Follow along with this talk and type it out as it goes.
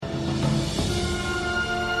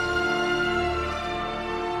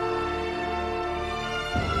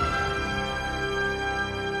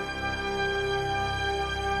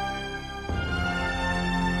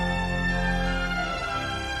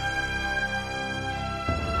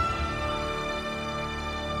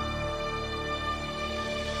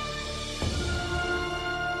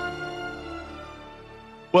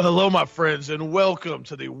Well, hello, my friends, and welcome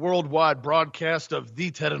to the worldwide broadcast of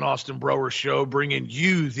the Ted and Austin Brower Show, bringing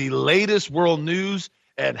you the latest world news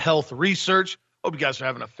and health research. Hope you guys are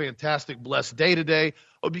having a fantastic, blessed day today.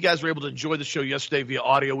 Hope you guys were able to enjoy the show yesterday via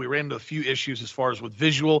audio. We ran into a few issues as far as with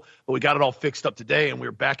visual, but we got it all fixed up today, and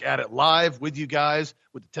we're back at it live with you guys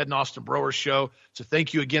with the Ted and Austin Brower Show. So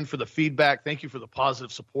thank you again for the feedback. Thank you for the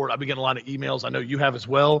positive support. I've been getting a lot of emails. I know you have as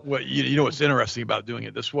well. Well, you know what's interesting about doing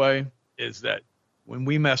it this way is that when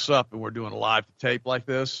we mess up and we're doing a live tape like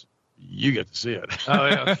this, you get to see it. Oh,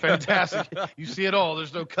 yeah, fantastic. You see it all.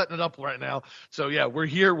 There's no cutting it up right now. So, yeah, we're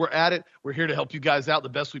here. We're at it. We're here to help you guys out the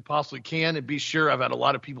best we possibly can. And be sure, I've had a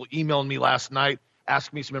lot of people emailing me last night,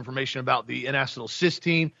 asking me some information about the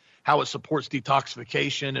N-acetylcysteine, how it supports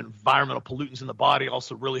detoxification and environmental pollutants in the body,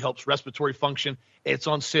 also really helps respiratory function. It's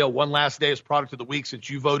on sale one last day as product of the week since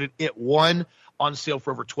you voted. It won, on sale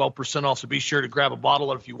for over 12% off. So be sure to grab a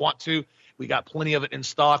bottle of it if you want to. We got plenty of it in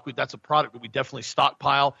stock. That's a product that we definitely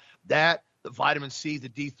stockpile. That, the vitamin C, the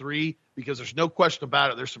D3, because there's no question about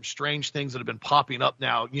it. There's some strange things that have been popping up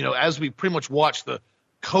now. You know, as we pretty much watch the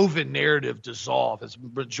COVID narrative dissolve, as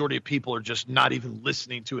the majority of people are just not even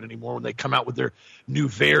listening to it anymore when they come out with their new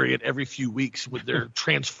variant every few weeks with their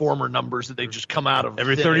transformer numbers that they just come out of.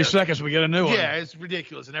 Every 30 seconds we get a new one. Yeah, it's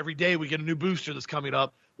ridiculous. And every day we get a new booster that's coming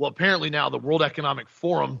up. Well, apparently now the World Economic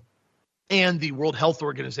Forum and the World Health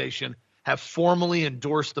Organization have formally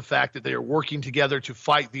endorsed the fact that they are working together to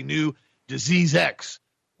fight the new Disease X.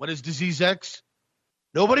 What is Disease X?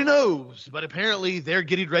 Nobody knows, but apparently they're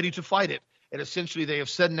getting ready to fight it. And essentially they have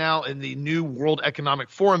said now in the new World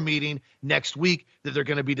Economic Forum meeting next week that they're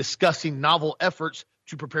going to be discussing novel efforts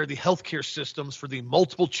to prepare the healthcare systems for the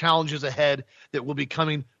multiple challenges ahead that will be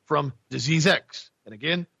coming from Disease X. And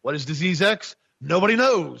again, what is Disease X? Nobody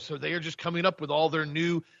knows. So they are just coming up with all their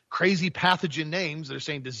new crazy pathogen names. They're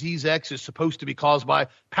saying Disease X is supposed to be caused by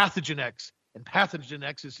Pathogen X. And Pathogen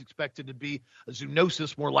X is expected to be a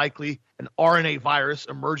zoonosis, more likely an RNA virus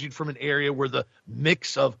emerging from an area where the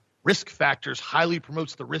mix of risk factors highly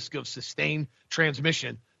promotes the risk of sustained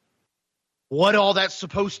transmission. What all that's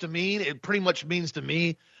supposed to mean, it pretty much means to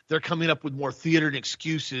me they're coming up with more theatered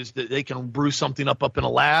excuses that they can brew something up in a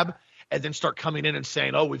lab and then start coming in and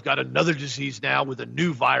saying, oh, we've got another disease now with a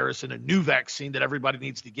new virus and a new vaccine that everybody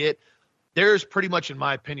needs to get. There's pretty much, in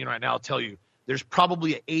my opinion right now, I'll tell you, there's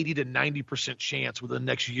probably an 80 to 90% chance within the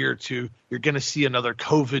next year or two you're going to see another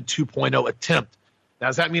COVID 2.0 attempt. Now,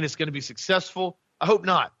 does that mean it's going to be successful? I hope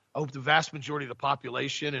not. I hope the vast majority of the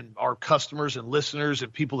population and our customers and listeners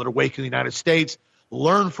and people that are awake in the United States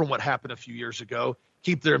learn from what happened a few years ago,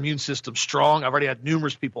 keep their immune system strong. I've already had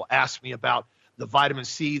numerous people ask me about the vitamin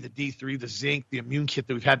C, the D3, the zinc, the immune kit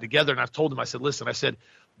that we've had together. And I've told them, I said, listen,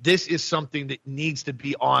 this is something that needs to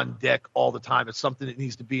be on deck all the time. It's something that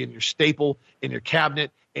needs to be in your staple, in your cabinet,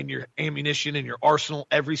 in your ammunition, in your arsenal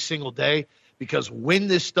every single day. Because when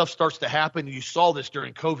this stuff starts to happen, and you saw this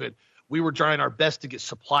during COVID, we were trying our best to get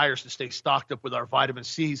suppliers to stay stocked up with our vitamin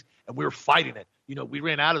C's, and we were fighting it. You know, we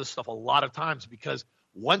ran out of this stuff a lot of times because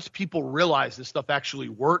once people realize this stuff actually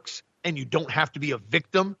works and you don't have to be a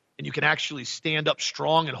victim, and you can actually stand up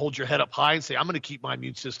strong and hold your head up high and say, I'm going to keep my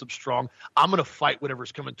immune system strong. I'm going to fight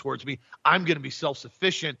whatever's coming towards me. I'm going to be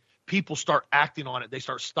self-sufficient. People start acting on it. They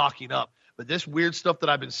start stocking up. But this weird stuff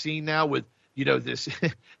that I've been seeing now with, you know, this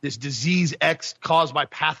Disease X caused by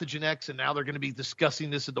Pathogen X, and now they're going to be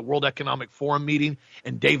discussing this at the World Economic Forum meeting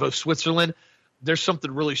in Davos, Switzerland. There's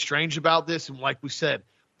something really strange about this. And like we said,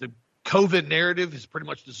 the COVID narrative is pretty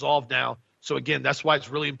much dissolved now. So, again, that's why it's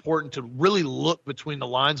really important to really look between the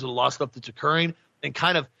lines of a lot of stuff that's occurring and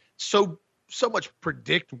kind of so much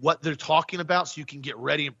predict what they're talking about so you can get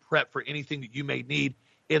ready and prep for anything that you may need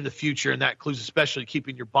in the future. And that includes especially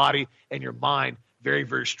keeping your body and your mind very,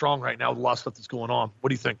 very strong right now with a lot of stuff that's going on. What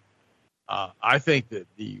do you think? I think that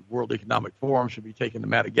the World Economic Forum should be taking to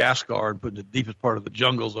Madagascar and putting the deepest part of the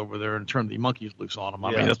jungles over there and turning the monkeys loose on them.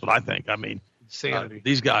 I mean, that's what I think. I mean, insanity.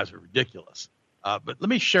 These guys are ridiculous. But let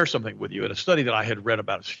me share something with you in a study that I had read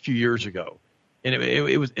about a few years ago. And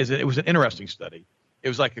it was an interesting study. It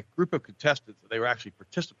was like a group of contestants. They were actually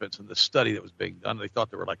participants in this study that was being done. They thought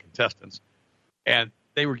they were like contestants. And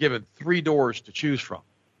they were given 3 doors to choose from.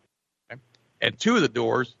 Okay? And 2 of the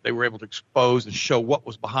doors, they were able to expose and show what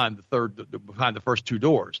was behind behind the first 2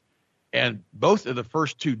 doors. And both of the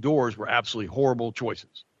first 2 doors were absolutely horrible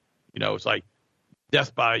choices. You know, it's like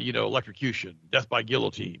death by, electrocution, death by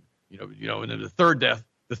guillotine. And then the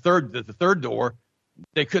third door,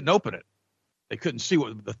 they couldn't open it. They couldn't see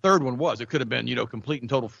what the third one was. It could have been, complete and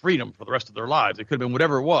total freedom for the rest of their lives. It could have been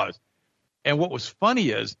whatever it was. And what was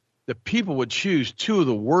funny is that people would choose two of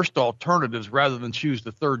the worst alternatives rather than choose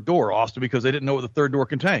the third door, Austin, because they didn't know what the third door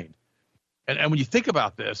contained. And when you think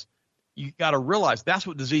about this, you got to realize that's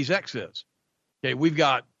what disease X is. Okay, we've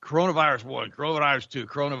got coronavirus 1, coronavirus 2,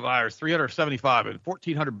 coronavirus 375, and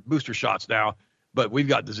 1,400 booster shots now, but we've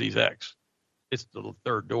got disease X. It's the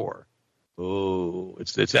third door. Oh,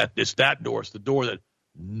 it's that door. It's the door that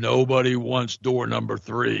nobody wants, door number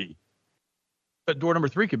 3. But door number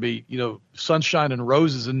 3 could be, sunshine and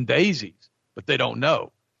roses and daisies, but they don't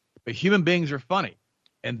know. But human beings are funny.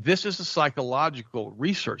 And this is the psychological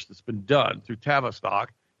research that's been done through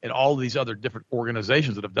Tavistock and all of these other different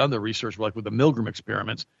organizations that have done the research, like with the Milgram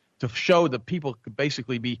experiments, to show that people could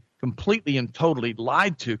basically be completely and totally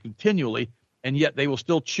lied to continually, and yet they will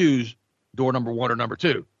still choose door number 1 or number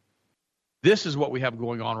 2. This is what we have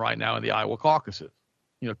going on right now in the Iowa caucuses.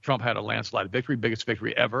 Trump had a landslide victory, biggest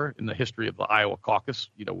victory ever in the history of the Iowa caucus,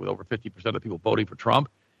 with over 50% of the people voting for Trump.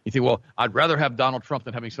 You think, well, I'd rather have Donald Trump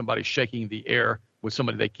than having somebody shaking the air with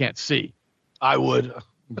somebody they can't see. I would.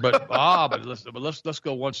 But let's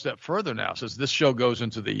go one step further now, since this show goes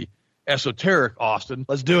into the esoteric, Austin.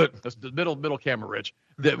 Let's do it. That's the middle camera, Rich.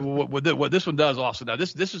 What this one does, Austin. Now,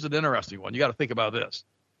 this is an interesting one. You got to think about this.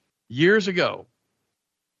 Years ago,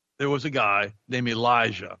 there was a guy named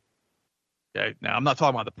Elijah. Okay, now I'm not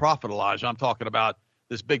talking about the prophet Elijah. I'm talking about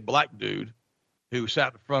this big black dude who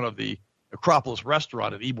sat in front of the Acropolis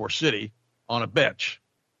restaurant in Ybor City on a bench,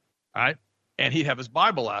 all right? And he'd have his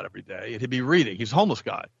Bible out every day, and he'd be reading. He's a homeless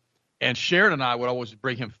guy. And Sharon and I would always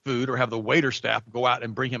bring him food or have the waiter staff go out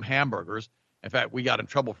and bring him hamburgers. In fact, we got in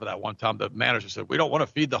trouble for that one time. The manager said, "We don't want to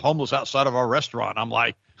feed the homeless outside of our restaurant." I'm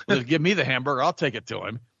like, well, just give me the hamburger. I'll take it to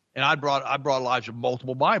him. And I brought Elijah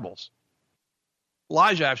multiple Bibles.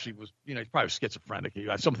 Elijah actually was, he's probably schizophrenic.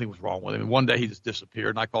 Something was wrong with him. And one day he just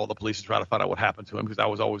disappeared, and I called the police to try to find out what happened to him, because I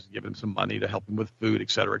was always giving him some money to help him with food, et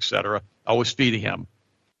cetera, always feeding him.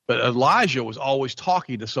 But Elijah was always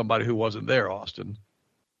talking to somebody who wasn't there, Austin.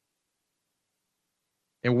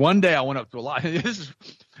 And one day I went up to Elijah. This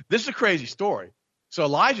is a crazy story. So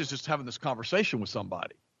Elijah's just having this conversation with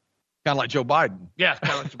somebody, kind of like Joe Biden. Yeah,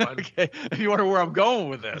 kind of like Joe Biden. Okay, if you wonder where I'm going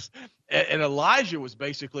with this. And Elijah was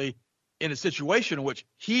basically in a situation in which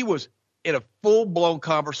he was in a full-blown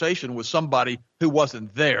conversation with somebody who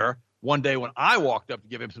wasn't there one day when I walked up to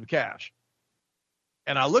give him some cash.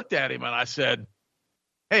 And I looked at him and I said,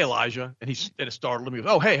 "Hey, Elijah." And it startled him. He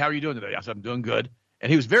goes, "Oh, hey, how are you doing today?" I said, "I'm doing good."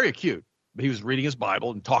 And he was very acute, but he was reading his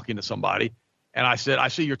Bible and talking to somebody. And I said, "I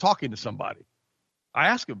see you're talking to somebody." I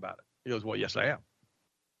asked him about it. He goes, "Well, yes, I am."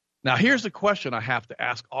 Now, here's the question I have to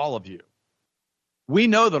ask all of you. We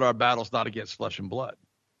know that our battle's not against flesh and blood.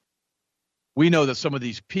 We know that some of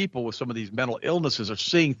these people with some of these mental illnesses are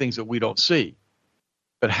seeing things that we don't see.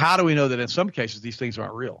 But how do we know that in some cases these things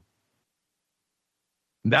aren't real?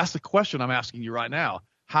 And that's the question I'm asking you right now.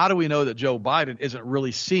 How do we know that Joe Biden isn't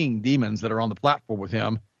really seeing demons that are on the platform with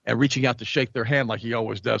him and reaching out to shake their hand like he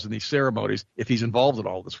always does in these ceremonies if he's involved in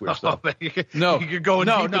all this weird stuff? You're going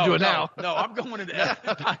deep into it now. No, I'm going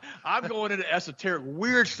into esoteric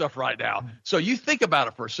weird stuff right now. So you think about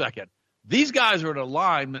it for a second. These guys are in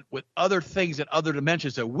alignment with other things in other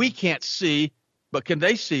dimensions that we can't see, but can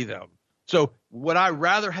they see them? So would I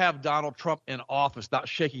rather have Donald Trump in office, not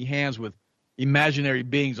shaking hands with imaginary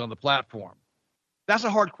beings on the platform? That's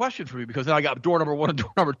a hard question for me, because then I got door number 1 and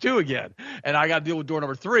door number 2 again, and I got to deal with door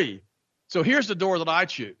number 3. So here's the door that I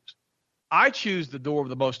choose. I choose the door of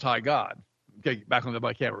the Most High God. Okay, back on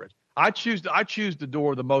my camera, Rich. I choose the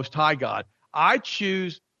door of the Most High God. I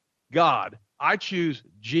choose God. I choose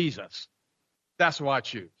Jesus. That's who I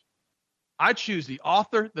choose. I choose the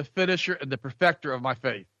author, the finisher, and the perfecter of my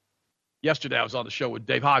faith. Yesterday, I was on the show with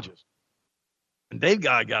Dave Hodges. And Dave and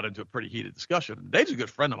I got into a pretty heated discussion. Dave's a good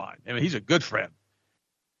friend of mine. I mean, he's a good friend.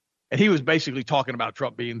 And he was basically talking about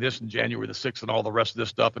Trump being this in January the 6th and all the rest of this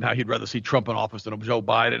stuff, and how he'd rather see Trump in office than Joe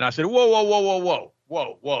Biden. And I said,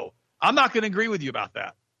 whoa. I'm not going to agree with you about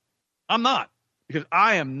that. I'm not. Because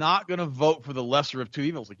I am not going to vote for the lesser of two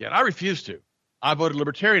evils again. I refuse to. I voted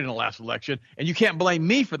Libertarian in the last election, and you can't blame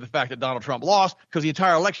me for the fact that Donald Trump lost, because the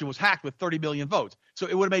entire election was hacked with 30 million votes. So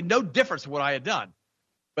it would have made no difference what I had done.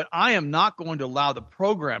 But I am not going to allow the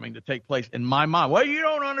programming to take place in my mind. Well, you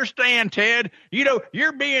don't understand, Ted. You're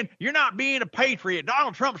not being a patriot.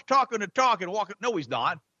 Donald Trump's talking the talk and walking. No, he's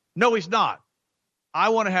not. No, he's not. I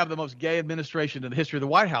want to have the most gay administration in the history of the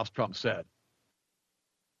White House, Trump said.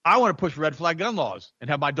 I want to push red flag gun laws and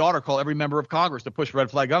have my daughter call every member of Congress to push red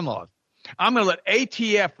flag gun laws. I'm going to let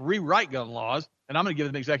ATF rewrite gun laws, and I'm going to give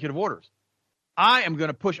them executive orders. I am going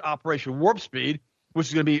to push Operation Warp Speed, which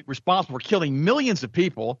is going to be responsible for killing millions of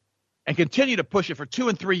people, and continue to push it for 2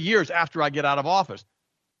 and 3 years after I get out of office.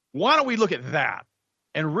 Why don't we look at that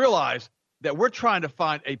and realize that we're trying to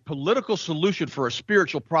find a political solution for a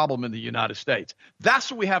spiritual problem in the United States?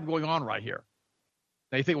 That's what we have going on right here.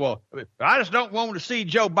 Now you think, well, I just don't want to see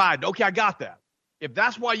Joe Biden. Okay, I got that. If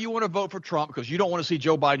that's why you want to vote for Trump, because you don't want to see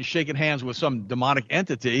Joe Biden shaking hands with some demonic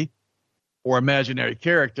entity or imaginary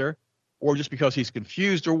character, or just because he's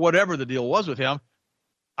confused or whatever the deal was with him,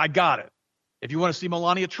 I got it. If you want to see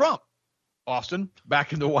Melania Trump, Austin,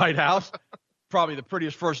 back in the White House, probably the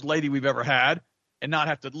prettiest first lady we've ever had, and not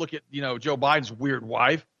have to look at, Joe Biden's weird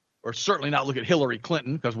wife, or certainly not look at Hillary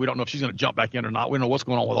Clinton, because we don't know if she's going to jump back in or not. We don't know what's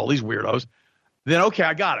going on with all these weirdos. Then, okay,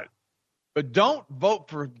 I got it. But don't vote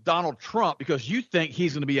for Donald Trump because you think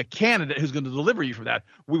he's going to be a candidate who's going to deliver you from that.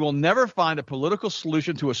 We will never find a political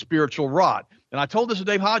solution to a spiritual rot. And I told this to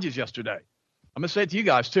Dave Hodges yesterday. I'm going to say it to you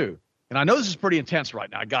guys too. And I know this is pretty intense right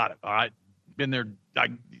now. I got it. All right. Been there.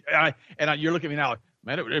 You're looking at me now.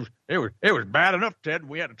 Man, it was bad enough, Ted.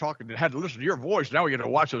 We had to talk and had to listen to your voice. Now we got to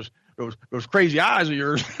watch those crazy eyes of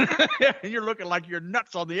yours. And you're looking like you're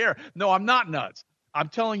nuts on the air. No, I'm not nuts. I'm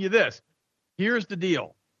telling you this. Here's the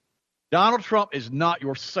deal. Donald Trump is not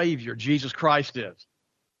your savior. Jesus Christ is.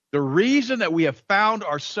 The reason that we have found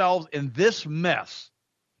ourselves in this mess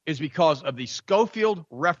is because of the Schofield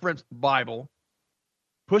Reference Bible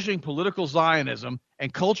pushing political Zionism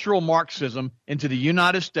and cultural Marxism into the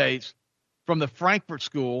United States from the Frankfurt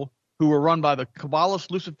School, who were run by the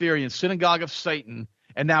Kabbalist Luciferian Synagogue of Satan.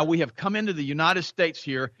 And now we have come into the United States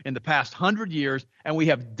here in the past 100 years, and we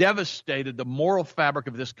have devastated the moral fabric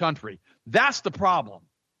of this country. That's the problem.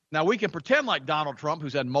 Now, we can pretend like Donald Trump,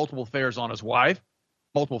 who's had multiple affairs on his wife,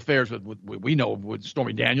 multiple affairs we know with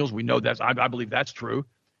Stormy Daniels. We know I believe that's true.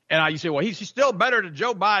 And you say, well, he's still better than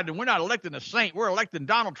Joe Biden. We're not electing a saint. We're electing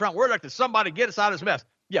Donald Trump. We're electing somebody to get us out of this mess.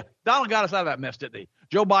 Yeah, Donald got us out of that mess, didn't he?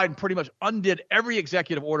 Joe Biden pretty much undid every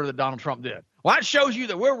executive order that Donald Trump did. Well, that shows you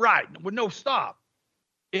that we're right with no stop.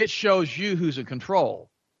 It shows you who's in control.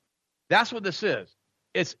 That's what this is.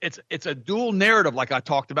 It's a dual narrative like I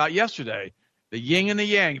talked about yesterday. The yin and the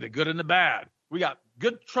yang, the good and the bad. We got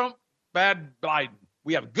good Trump, bad Biden.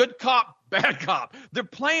 We have good cop, bad cop. They're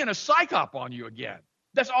playing a psyop on you again.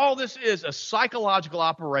 That's all this is, a psychological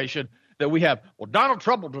operation that we have. Well, Donald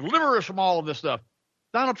Trump will deliver us from all of this stuff.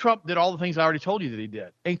 Donald Trump did all the things I already told you that he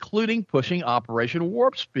did, including pushing Operation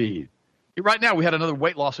Warp Speed. Right now, we had another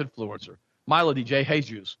weight loss influencer, Melody J.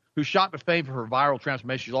 Jesus, who shot to fame for her viral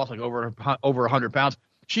transformation. She lost like over 100 pounds.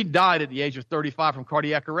 She died at the age of 35 from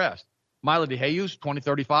cardiac arrest. Melody Jesus,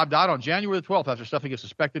 2035, died on January the 12th after suffering a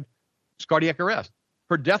suspected cardiac arrest.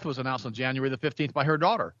 Her death was announced on January the 15th by her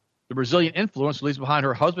daughter. The Brazilian influence leaves behind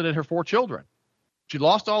her husband and her 4 children. She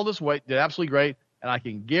lost all this weight, did absolutely great, and I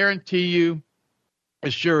can guarantee you,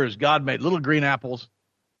 as sure as God made little green apples,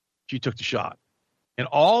 she took the shot. And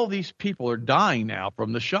all these people are dying now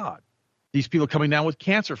from the shot. These people coming down with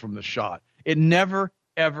cancer from the shot. It never,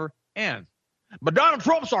 ever ends. But Donald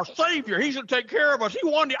Trump's our savior. He's going to take care of us. He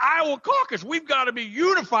won the Iowa caucus. We've got to be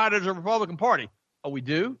unified as a Republican Party. Oh, we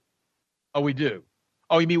do? Oh, we do.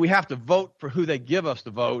 Oh, you mean we have to vote for who they give us to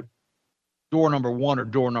vote, door number 1 or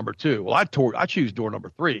door number 2? Well, I choose door number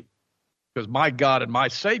 3 because my God and my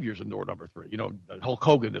Savior's in door number 3. Hulk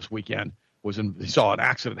Hogan this weekend he saw an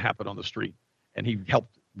accident happen on the street, and he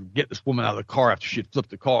helped get this woman out of the car after she had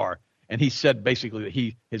flipped the car. And he said basically that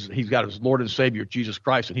he's got his Lord and Savior, Jesus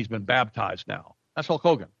Christ, and he's been baptized now. That's Hulk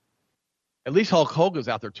Hogan. At least Hulk Hogan's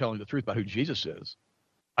out there telling the truth about who Jesus is.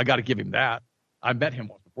 I got to give him that. I met him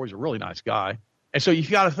once before. He's a really nice guy. And so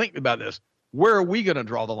you've got to think about this. Where are we going to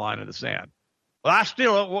draw the line in the sand? Well, I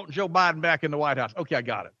still don't want Joe Biden back in the White House. Okay, I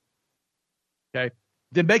got it. Okay?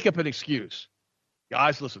 Then make up an excuse.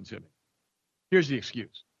 Guys, listen to me. Here's the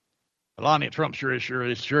excuse. Melania Trump she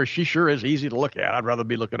sure is easy to look at. I'd rather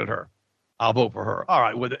be looking at her. I'll vote for her. All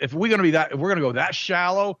right. Well, if we're going to go that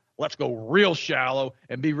shallow, let's go real shallow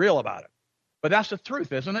and be real about it. But that's the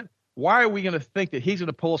truth, isn't it? Why are we going to think that he's going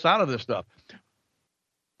to pull us out of this stuff?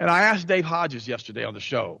 And I asked Dave Hodges yesterday on the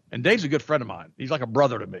show, and Dave's a good friend of mine. He's like a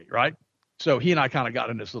brother to me, right? So he and I kind of got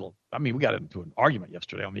in this we got into an argument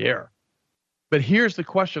yesterday on the air. But here's the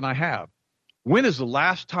question I have. When is the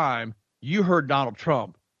last time you heard Donald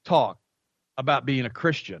Trump talk about being a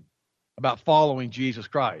Christian, about following Jesus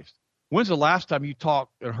Christ? When's the last time you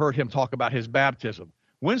heard him talk about his baptism?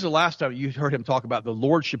 When's the last time you heard him talk about the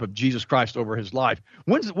lordship of Jesus Christ over his life?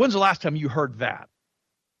 When's the last time you heard that?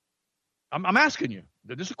 I'm asking you.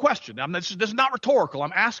 This is a question. This is not rhetorical.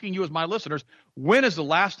 I'm asking you as my listeners, when is the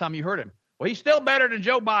last time you heard him? Well, he's still better than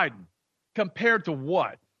Joe Biden. Compared to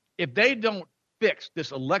what? If they don't fix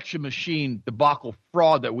this election machine debacle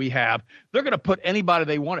fraud that we have, they're going to put anybody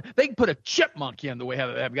they want. They can put a chipmunk in the way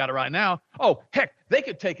they've got it right now. Oh, heck, they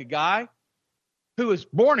could take a guy who was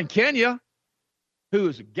born in Kenya, who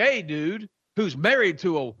is a gay dude, who's married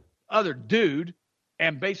to a other dude,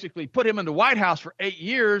 and basically put him in the White House for 8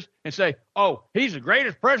 years and say, oh, he's the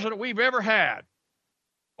greatest president we've ever had.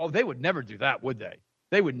 Oh, they would never do that, would they?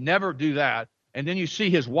 They would never do that. And then you see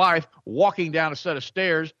his wife walking down a set of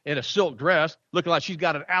stairs in a silk dress, looking like she's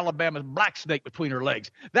got an Alabama black snake between her legs.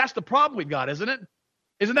 That's the problem we've got, isn't it?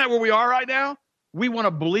 Isn't that where we are right now? We want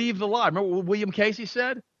to believe the lie. Remember what William Casey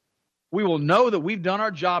said? We will know that we've done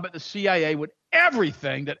our job at the CIA when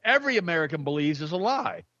everything that every American believes is a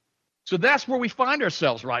lie. So that's where we find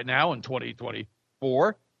ourselves right now in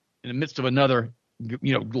 2024, in the midst of another,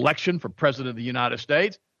 election for president of the United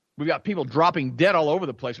States. We've got people dropping dead all over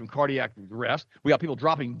the place from cardiac arrest. We got people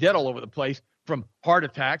dropping dead all over the place from heart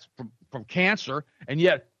attacks, from cancer, and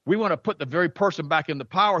yet we want to put the very person back in the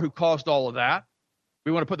power who caused all of that.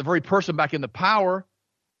 We want to put the very person back in the power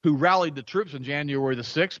who rallied the troops on January the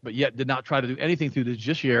 6th, but yet did not try to do anything through the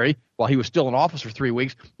judiciary while he was still in office for 3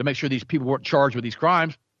 weeks to make sure these people weren't charged with these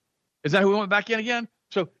crimes. Is that who we want back in again?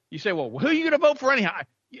 So you say, well, who are you going to vote for anyhow?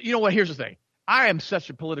 You know what? Here's the thing. I am such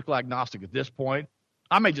a political agnostic at this point.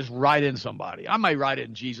 I may just write in somebody. I may write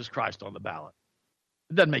in Jesus Christ on the ballot.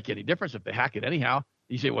 It doesn't make any difference if they hack it anyhow.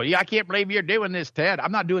 You say, well, yeah, I can't believe you're doing this, Ted.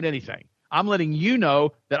 I'm not doing anything. I'm letting you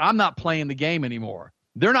know that I'm not playing the game anymore.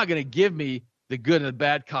 They're not going to give me the good and the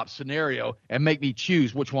bad cop scenario and make me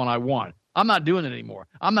choose which one I want. I'm not doing it anymore.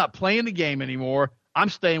 I'm not playing the game anymore. I'm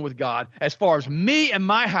staying with God. As far as me and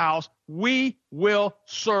my house, we will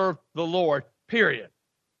serve the Lord, period.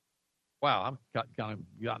 Wow, I've got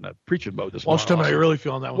in a preaching mode this morning. Well, tell me how you really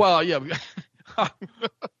feel on that one. Well, yeah.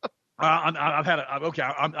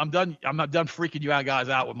 I'm done. I'm not done freaking you guys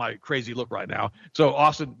out with my crazy look right now. So,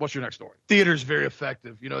 Austin, what's your next story? Theater's very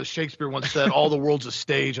effective. As Shakespeare once said, all the world's a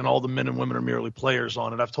stage and all the men and women are merely players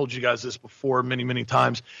on it. I've told you guys this before many, many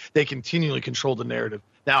times. They continually control the narrative.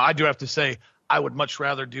 Now, I do have to say, I would much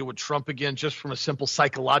rather deal with Trump again just from a simple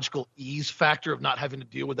psychological ease factor of not having to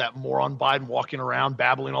deal with that moron Biden walking around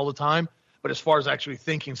babbling all the time. But as far as actually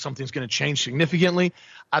thinking something's going to change significantly,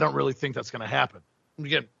 I don't really think that's going to happen.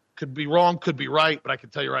 Again, could be wrong, could be right, but I can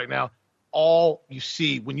tell you right now, all you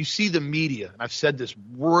see, when you see the media, and I've said this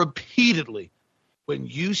repeatedly, when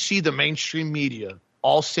you see the mainstream media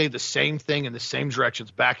all say the same thing in the same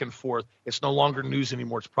directions back and forth, it's no longer news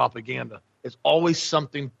anymore, it's propaganda. It's always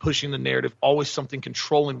something pushing the narrative, always something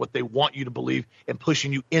controlling what they want you to believe and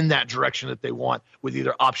pushing you in that direction that they want with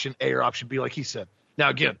either option A or option B, like he said. Now,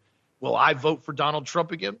 again, will I vote for Donald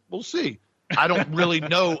Trump again? We'll see. I don't really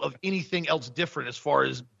know of anything else different as far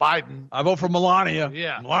as Biden. I vote for Melania.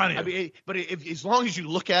 Yeah. Melania. I mean, but as long as you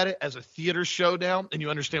look at it as a theater show now and you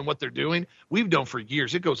understand what they're doing, we've known for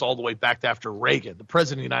years. It goes all the way back to after Reagan. The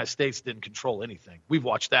president of the United States didn't control anything. We've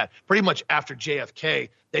watched that. Pretty much after JFK,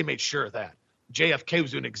 they made sure of that. JFK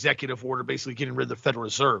was doing executive order, basically getting rid of the Federal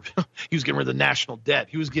Reserve. He was getting rid of the national debt.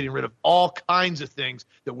 He was getting rid of all kinds of things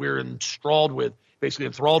that we're enthralled with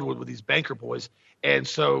these banker boys. And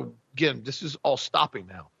so, again, this is all stopping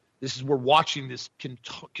now. We're watching this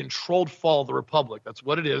controlled fall of the republic. That's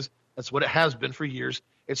what it is. That's what it has been for years.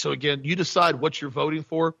 And so, again, you decide what you're voting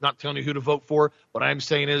for. Not telling you who to vote for. What I'm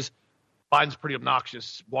saying is Biden's pretty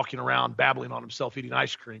obnoxious, walking around, babbling on himself, eating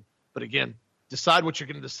ice cream. But, again, decide what you're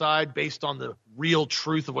going to decide based on the real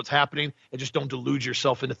truth of what's happening, and just don't delude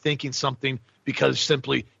yourself into thinking something because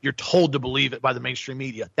simply you're told to believe it by the mainstream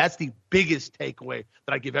media. That's the biggest takeaway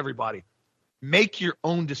that I give everybody. Make your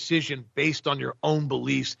own decision based on your own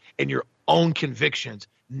beliefs and your own convictions,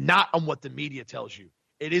 not on what the media tells you.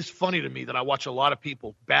 It is funny to me that I watch a lot of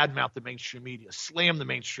people badmouth the mainstream media, slam the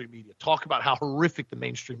mainstream media, talk about how horrific the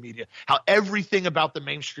mainstream media, how everything about the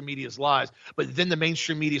mainstream media is lies. But then the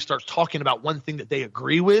mainstream media starts talking about one thing that they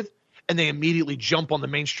agree with, and they immediately jump on the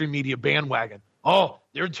mainstream media bandwagon. Oh,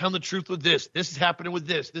 they're telling the truth with this. This is happening with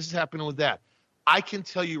this. This is happening with that. I can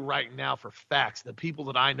tell you right now for facts, the people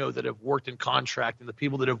that I know that have worked in contract and the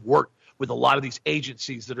people that have worked with a lot of these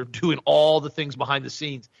agencies that are doing all the things behind the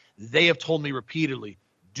scenes, they have told me repeatedly,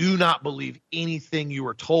 do not believe anything you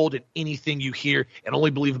are told and anything you hear, and only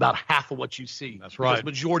believe about half of what you see. That's right. Because the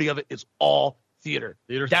majority of it is all theater.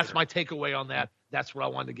 That's theater. my takeaway on that. That's what I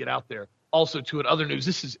wanted to get out there. Also, to in other news,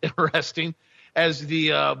 this is interesting. As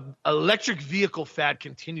the electric vehicle fad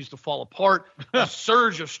continues to fall apart, a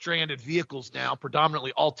surge of stranded vehicles now,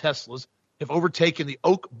 predominantly all Teslas, have overtaken the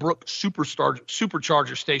Oak Brook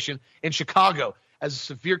supercharger station in Chicago as a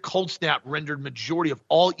severe cold snap rendered majority of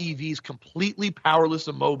all EVs completely powerless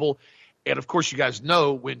and mobile. And of course, you guys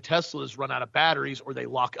know when Teslas run out of batteries or they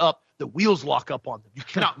lock up, the wheels lock up on them. You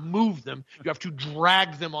cannot move them. You have to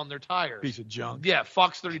drag them on their tires. Piece of junk. Yeah,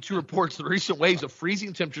 Fox 32 reports the recent waves of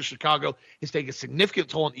freezing temperatures in Chicago has taken a significant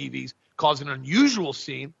toll on EVs, causing an unusual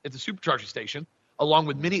scene at the supercharging station, along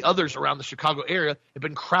with many others around the Chicago area, have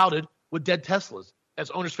been crowded with dead Teslas as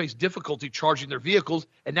owners face difficulty charging their vehicles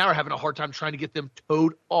and now are having a hard time trying to get them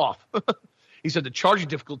towed off. He said the charging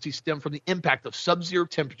difficulties stem from the impact of sub-zero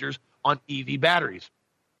temperatures on EV batteries.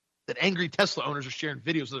 That angry Tesla owners are sharing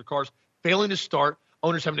videos of their cars failing to start,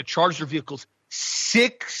 owners having to charge their vehicles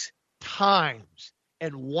 6 times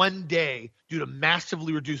in one day due to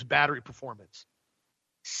massively reduced battery performance.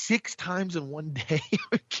 6 times in one day?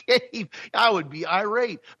 Okay, I would be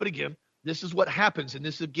irate. But again, this is what happens. And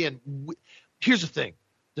this, again, here's the thing.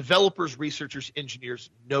 Developers, researchers, engineers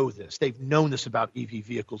know this. They've known this about EV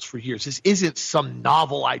vehicles for years. This isn't some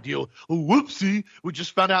novel idea. Oh, whoopsie, we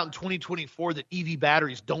just found out in 2024 that EV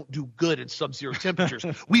batteries don't do good in sub-zero temperatures.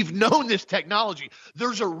 We've known this technology.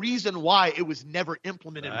 There's a reason why it was never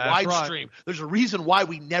implemented widestream. Right. There's a reason why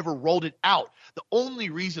we never rolled it out. The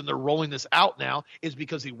only reason they're rolling this out now is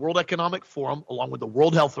because the World Economic Forum, along with the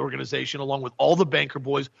World Health Organization, along with all the banker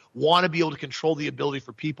boys, want to be able to control the ability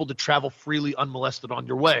for people to travel freely unmolested on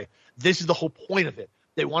your way. This is the whole point of it.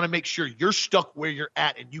 They want to make sure you're stuck where you're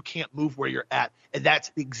at and you can't move where you're at. And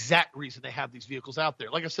that's the exact reason they have these vehicles out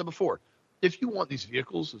there. Like I said before, if you want these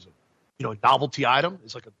vehicles as a novelty item,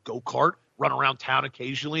 it's like a go-kart, run around town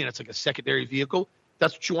occasionally, and it's like a secondary vehicle,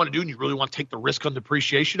 that's what you want to do and you really want to take the risk on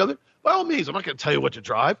depreciation of it, by all means, I'm not going to tell you what to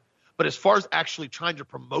drive. But as far as actually trying to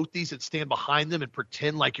promote these and stand behind them and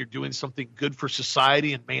pretend like you're doing something good for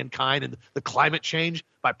society and mankind and the climate change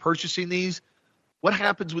by purchasing these, what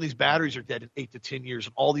happens when these batteries are dead in 8 to 10 years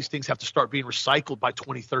and all these things have to start being recycled by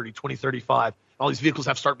 2030, 2035? All these vehicles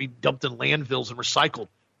have to start being dumped in landfills and recycled.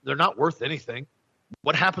 They're not worth anything.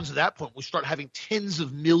 What happens at that point? We start having tens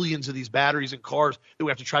of millions of these batteries in cars that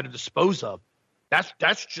we have to try to dispose of.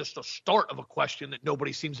 That's just a start of a question that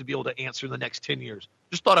nobody seems to be able to answer in the next 10 years.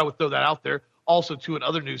 Just thought I would throw that out there. Also, too, in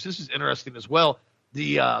other news, this is interesting as well.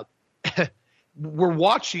 We're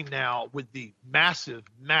watching now with the massive,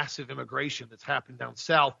 massive immigration that's happening down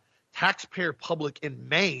south. Taxpayer public in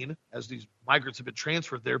Maine, as these migrants have been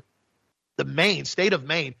transferred there, the state of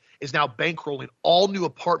Maine is now bankrolling all new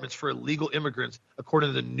apartments for illegal immigrants, according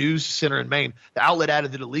to the news center in Maine. The outlet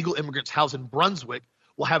added that illegal immigrants housed in Brunswick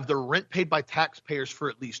will have their rent paid by taxpayers for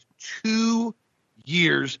at least 2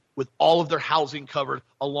 years with all of their housing covered,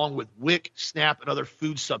 along with WIC, SNAP, and other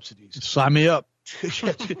food subsidies. Sign me up.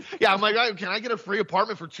 Yeah, I'm like, can I get a free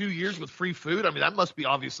apartment for 2 years with free food? I mean, that must be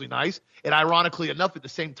obviously nice. And ironically enough, at the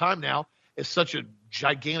same time now, it's such a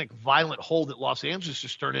gigantic, violent hole that Los Angeles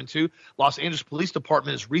just turned into. Los Angeles Police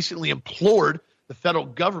Department has recently implored the federal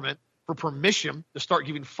government for permission to start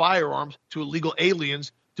giving firearms to illegal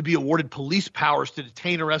aliens to be awarded police powers to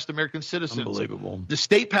detain and arrest American citizens. Unbelievable. The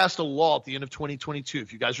state passed a law at the end of 2022.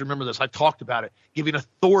 If you guys remember this, I talked about it, giving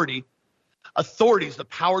authorities the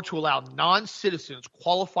power to allow non-citizens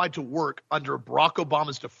qualified to work under Barack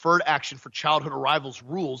Obama's Deferred Action for Childhood Arrivals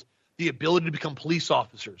rules the ability to become police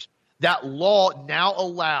officers. That law now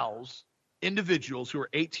allows individuals who are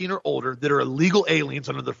 18 or older that are illegal aliens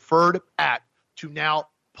under the Deferred Act to now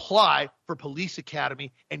apply for police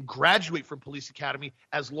academy and graduate from police academy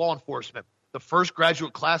as law enforcement. The first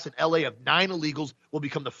graduate class in LA of 9 illegals will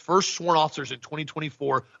become the first sworn officers in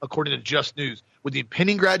 2024, according to Just News. With the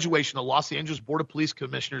impending graduation, the Los Angeles Board of Police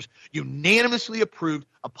Commissioners unanimously approved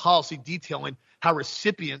a policy detailing how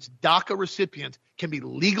DACA recipients, can be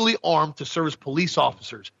legally armed to serve as police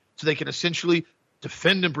officers so they can essentially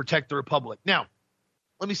defend and protect the republic. Now,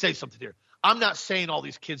 let me say something here. I'm not saying all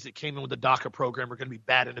these kids that came in with the DACA program are going to be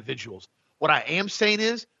bad individuals. What I am saying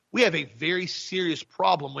is we have a very serious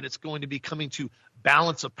problem when it's going to be coming to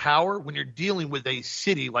balance of power when you're dealing with a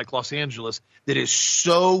city like Los Angeles that is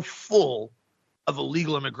so full of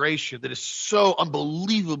illegal immigration, that is so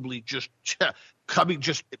unbelievably just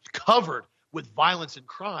covered with violence and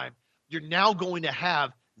crime. You're now going to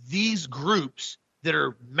have these groups that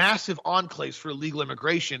are massive enclaves for illegal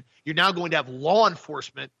immigration. You're now going to have law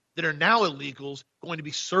enforcement that are now illegals going to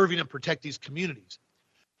be serving and protect these communities.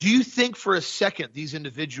 Do you think for a second these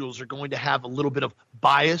individuals are going to have a little bit of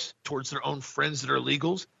bias towards their own friends that are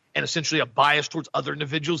illegals and essentially a bias towards other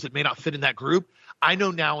individuals that may not fit in that group? I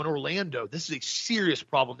know now in Orlando, this is a serious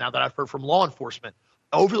problem now that I've heard from law enforcement.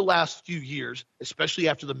 Over the last few years, especially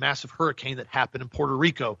after the massive hurricane that happened in Puerto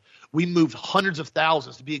Rico, we moved hundreds of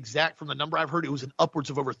thousands. To be exact, from the number I've heard, it was in upwards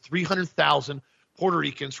of over 300,000 Puerto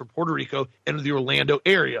Ricans from Puerto Rico into the Orlando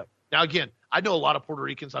area. Now, again, I know a lot of Puerto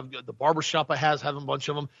Ricans. The barbershop I have a bunch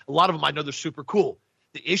of them. A lot of them I know they're super cool.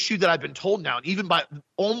 The issue that I've been told now, and even by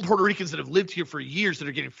own Puerto Ricans that have lived here for years that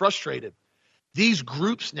are getting frustrated, these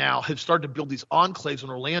groups now have started to build these enclaves in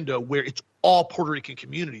Orlando where it's all Puerto Rican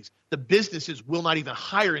communities. The businesses will not even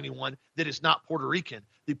hire anyone that is not Puerto Rican.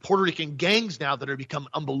 The Puerto Rican gangs now that are become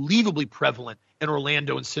unbelievably prevalent in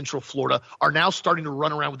Orlando and Central Florida are now starting to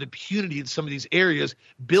run around with impunity in some of these areas,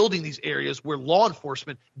 building these areas where law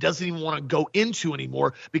enforcement doesn't even want to go into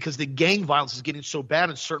anymore because the gang violence is getting so bad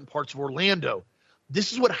in certain parts of Orlando.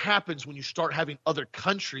 This is what happens when you start having other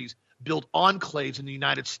countries build enclaves in the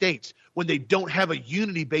United States, when they don't have a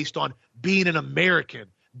unity based on being an American,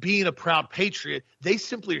 being a proud patriot. They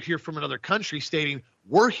simply are here from another country stating,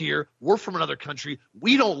 we're here, we're from another country,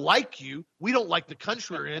 we don't like you, we don't like the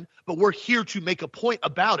country we're in, but we're here to make a point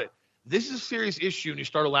about it. This is a serious issue, and you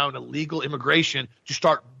start allowing illegal immigration to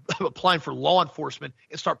start applying for law enforcement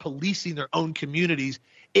and start policing their own communities.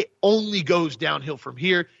 It only goes downhill from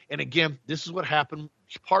here. And again, this is what happened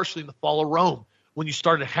partially in the fall of Rome, when you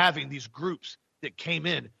started having these groups that came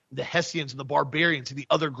in, the Hessians and the barbarians and the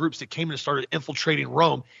other groups that came in and started infiltrating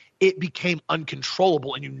Rome. It became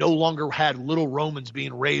uncontrollable, and you no longer had little Romans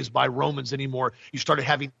being raised by Romans anymore. You started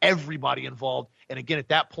having everybody involved. And again, at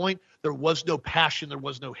that point, there was no passion, there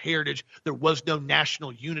was no heritage, there was no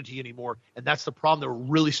national unity anymore. And that's the problem that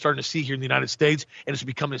we're really starting to see here in the United States, and it's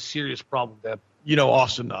becoming a serious problem, Deb. You know,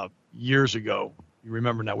 Austin, years ago, you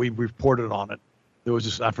remember now, we reported on it. There was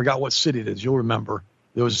this, I forgot what city it is, you'll remember.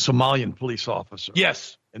 There was a Somalian police officer.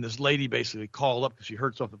 Yes. And this lady basically called up because she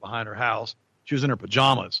heard something behind her house. She was in her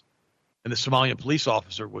pajamas. And the Somalian police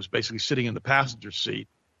officer was basically sitting in the passenger seat.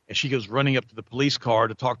 And she goes running up to the police car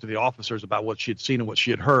to talk to the officers about what she had seen and what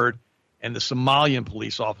she had heard. And the Somalian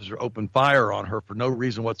police officer opened fire on her for no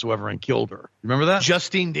reason whatsoever and killed her. Remember that?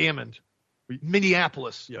 Justine Damond,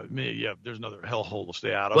 Minneapolis. Yeah, there's another hellhole to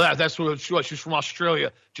stay out of. Well, that's what she was. She was from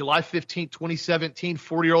Australia. July 15, 2017,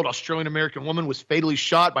 40-year-old Australian-American woman was fatally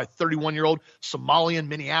shot by 31-year-old Somalian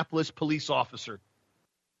Minneapolis police officer.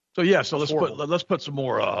 So let's put some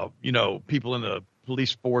more people in the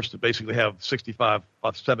police force that basically have 65,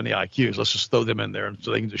 70 IQs. Let's just throw them in there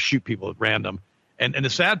so they can just shoot people at random. And the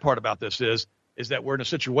sad part about this is that we're in a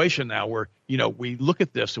situation now where, we look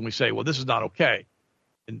at this and we say, well, this is not okay.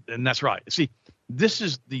 And that's right. See, this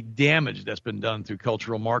is the damage that's been done through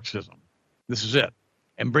cultural Marxism. This is it.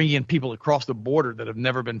 And bringing in people across the border that have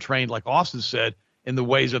never been trained, like Austin said, in the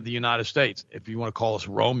ways of the United States. If you want to call us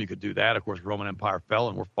Rome, you could do that. Of course, the Roman Empire fell,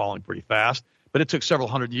 and we're falling pretty fast. But it took several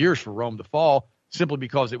hundred years for Rome to fall simply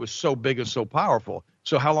because it was so big and so powerful.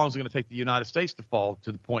 So how long is it going to take the United States to fall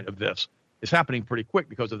to the point of this? It's happening pretty quick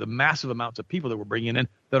because of the massive amounts of people that we're bringing in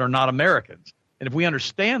that are not Americans. And if we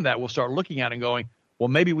understand that, we'll start looking at it and going, well,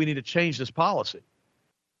 maybe we need to change this policy,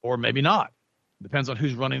 or maybe not. It depends on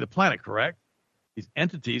who's running the planet, correct? These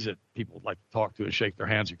entities that people like to talk to and shake their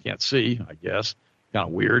hands you can't see, I guess, kind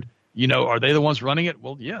of weird. Are they the ones running it?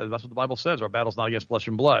 Well, yeah, that's what the Bible says. Our battle's not against flesh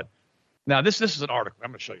and blood. Now, this is an article. I'm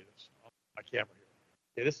going to show you this on my camera here.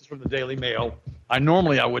 Okay, this is from the Daily Mail. I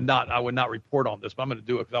would not report on this, but I'm going to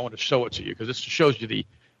do it because I want to show it to you because this shows you the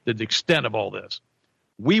extent of all this.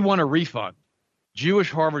 We want a refund.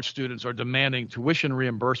 Jewish Harvard students are demanding tuition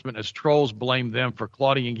reimbursement as trolls blame them for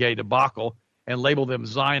Claudine Gay debacle and label them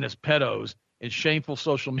Zionist pedos in shameful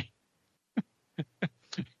social media.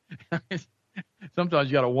 Sometimes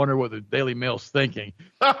you got to wonder what the Daily Mail's thinking.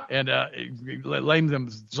 And blame them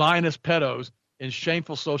Zionist pedos in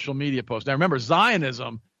shameful social media posts. Now, remember,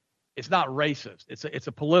 Zionism, it's not racist. It's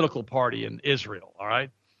a political party in Israel, all right?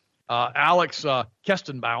 Alex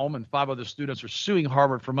Kestenbaum and 5 other students are suing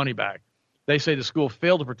Harvard for money back. They say the school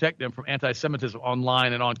failed to protect them from anti-Semitism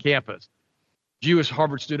online and on campus. Jewish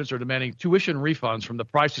Harvard students are demanding tuition refunds from the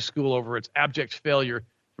pricey school over its abject failure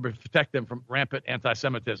to protect them from rampant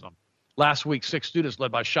anti-Semitism. Last week, 6 students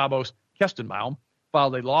led by Shabbos Kestenbaum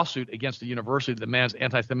filed a lawsuit against the university that demands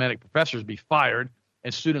anti-Semitic professors be fired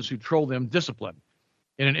and students who troll them disciplined.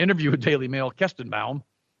 In an interview with Daily Mail, Kestenbaum,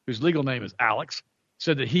 whose legal name is Alex,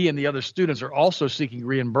 said that he and the other students are also seeking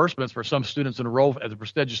reimbursements for some students enrolled at the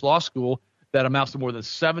prestigious law school that amounts to more than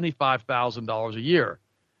 $75,000 a year.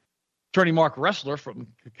 Attorney Mark Ressler from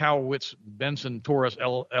Kakowitz Benson Torres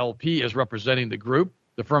LLP is representing the group.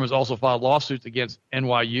 The firm has also filed lawsuits against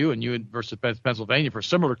NYU and University of Pennsylvania for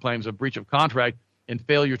similar claims of breach of contract and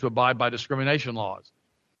failure to abide by discrimination laws.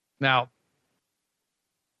 Now,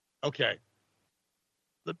 okay,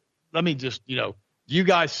 let me just, do you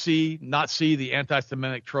guys not see the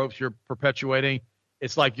anti-Semitic tropes you're perpetuating?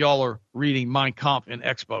 It's like y'all are reading Mein Kampf in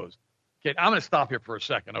expos. Okay, I'm going to stop here for a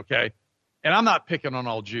second, okay? And I'm not picking on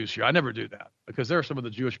all Jews here. I never do that because there are some of the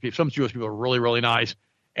Jewish people. Some Jewish people are really, really nice.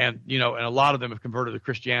 And, and a lot of them have converted to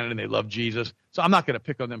Christianity and they love Jesus. So I'm not going to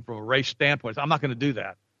pick on them from a race standpoint. I'm not going to do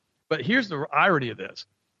that. But here's the irony of this.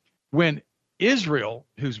 When Israel,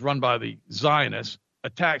 who's run by the Zionists,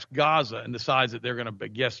 attacks Gaza and decides that they're going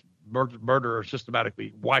to, murder or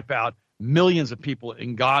systematically wipe out millions of people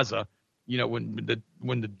in Gaza, when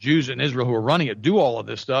the Jews in Israel who are running it do all of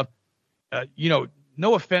this stuff,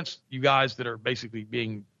 no offense, you guys that are basically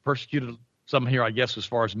being persecuted, some here, I guess, as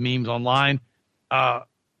far as memes online.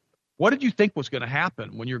 What did you think was going to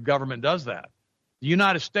happen when your government does that? The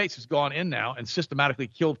United States has gone in now and systematically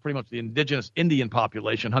killed pretty much the indigenous Indian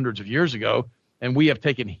population hundreds of years ago, and we have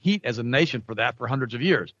taken heat as a nation for that for hundreds of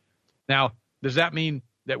years. Now, does that mean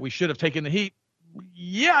that we should have taken the heat?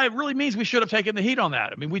 Yeah, it really means we should have taken the heat on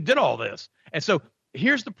that. I mean, we did all this. And so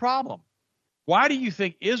here's the problem. Why do you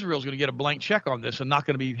think Israel's going to get a blank check on this and not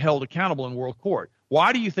going to be held accountable in world court?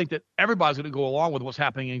 Why do you think that everybody's going to go along with what's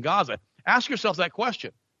happening in Gaza? Ask yourself that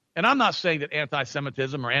question. And I'm not saying that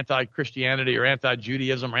anti-Semitism or anti-Christianity or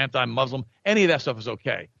anti-Judaism or anti-Muslim, any of that stuff is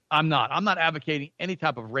okay. I'm not advocating any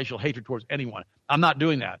type of racial hatred towards anyone. I'm not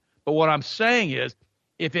doing that. But what I'm saying is,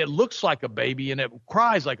 if it looks like a baby and it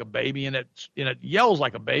cries like a baby and it yells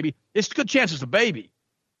like a baby, it's a good chance it's a baby.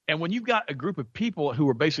 And when you've got a group of people who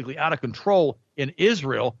are basically out of control in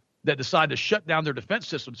Israel that decide to shut down their defense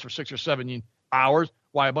systems for 6 or 7 hours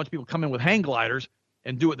while a bunch of people come in with hang gliders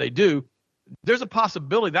and do what they do, there's a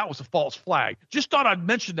possibility that was a false flag. Just thought I'd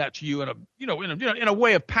mention that to you in a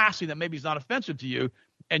way of passing that maybe is not offensive to you.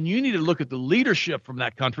 And you need to look at the leadership from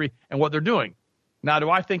that country and what they're doing. Now, do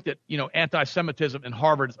I think that, anti-Semitism in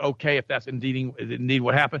Harvard is okay if that's indeed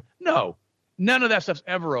what happened? No, none of that stuff's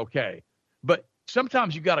ever okay. But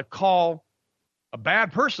sometimes you got to call a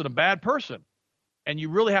bad person. And you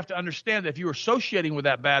really have to understand that if you're associating with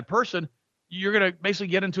that bad person, you're going to basically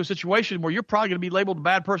get into a situation where you're probably going to be labeled a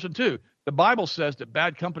bad person too. The Bible says that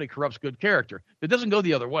bad company corrupts good character. It doesn't go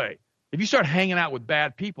the other way. If you start hanging out with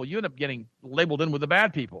bad people, you end up getting labeled in with the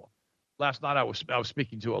bad people. Last night I was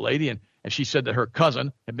speaking to a lady, and she said that her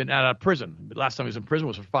cousin had been out of prison. The last time he was in prison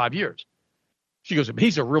was for 5 years. She goes,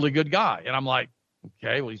 he's a really good guy. And I'm like,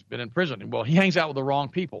 okay, well, he's been in prison. And, well, he hangs out with the wrong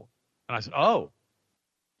people. And I said, oh,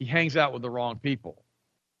 he hangs out with the wrong people.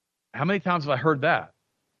 How many times have I heard that?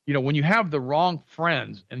 When you have the wrong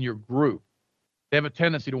friends in your group, they have a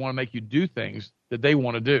tendency to want to make you do things that they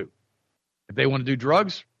want to do. If they want to do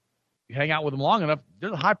drugs, you hang out with them long enough,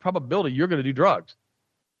 there's a high probability you're going to do drugs.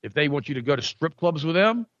 If they want you to go to strip clubs with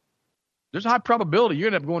them, there's a high probability you're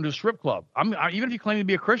going to end up going to a strip club. Even if you claim to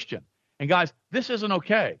be a Christian. And guys, this isn't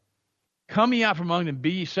okay. Come ye out from among them,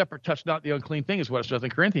 be ye separate, touch not the unclean thing, is what it says in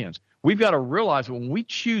Corinthians. We've got to realize that when we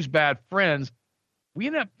choose bad friends, we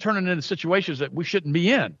end up turning into situations that we shouldn't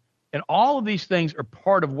be in. And all of these things are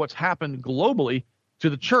part of what's happened globally to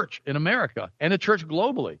the church in America and the church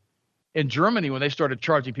globally. In Germany, when they started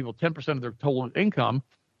charging people 10% of their total income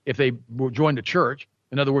if they joined a church,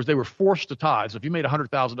 in other words, they were forced to tithe. So if you made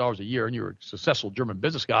 $100,000 a year and you were a successful German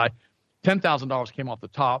business guy, $10,000 came off the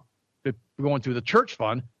top going to the church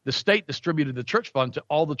fund. The state distributed the church fund to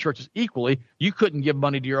all the churches equally. You couldn't give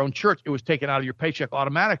money to your own church. It was taken out of your paycheck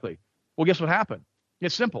automatically. Well, guess what happened?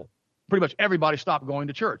 It's simple. Pretty much everybody stopped going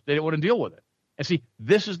to church. They didn't want to deal with it. And see,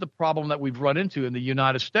 this is the problem that we've run into in the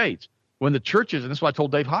United States. When the churches, and this is what I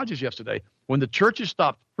told Dave Hodges yesterday, when the churches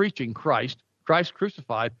stopped preaching Christ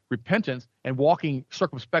crucified, repentance, and walking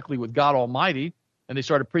circumspectly with God Almighty, and they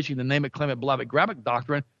started preaching the name it, claim it, blab it, grab it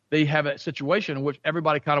doctrine, they have a situation in which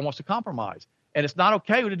everybody kind of wants to compromise. And it's not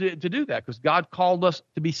okay to do that because God called us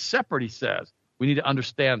to be separate, he says. We need to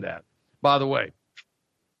understand that. By the way,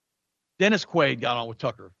 Dennis Quaid got on with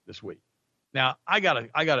Tucker this week. Now, I gotta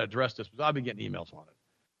address this because I've been getting emails on it.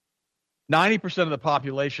 90% of the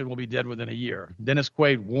population will be dead within a year. Dennis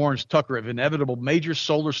Quaid warns Tucker of inevitable major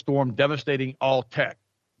solar storm devastating all tech.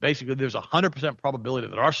 Basically, there's a 100% probability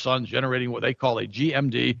that our sun's generating what they call a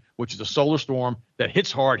GMD, which is a solar storm that hits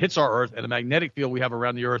hard, hits our Earth, and the magnetic field we have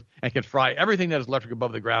around the Earth, and can fry everything that is electric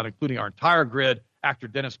above the ground, including our entire grid. Actor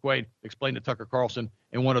Dennis Quaid explained to Tucker Carlson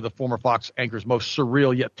in one of the former Fox anchor's most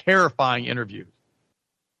surreal yet terrifying interviews.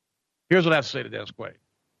 Here's what I have to say to Dennis Quaid.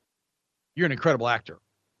 You're an incredible actor.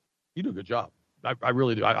 You do a good job. I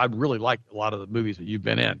really do. I really like a lot of the movies that you've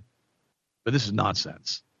been in. But this is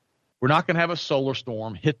nonsense. We're not going to have a solar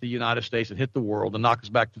storm hit the United States and hit the world and knock us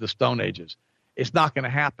back to the Stone Ages. It's not going to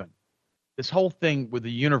happen. This whole thing with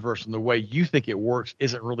the universe and the way you think it works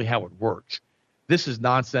isn't really how it works. This is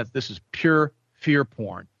nonsense. This is pure fear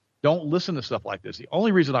porn. Don't listen to stuff like this. The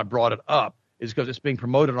only reason I brought it up is because it's being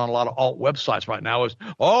promoted on a lot of alt websites right now is,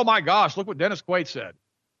 oh, my gosh, look what Dennis Quaid said.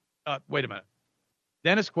 Wait a minute.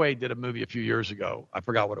 Dennis Quaid did a movie a few years ago. I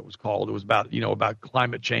forgot what it was called. It was about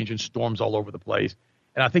climate change and storms all over the place.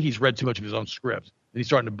 And I think he's read too much of his own scripts. And he's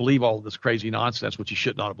starting to believe all of this crazy nonsense, which he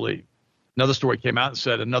should not believe. Another story came out and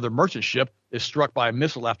said another merchant ship is struck by a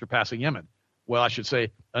missile after passing Yemen. Well, I should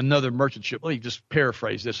say another merchant ship. Let me just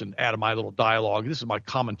paraphrase this and add my little dialogue. This is my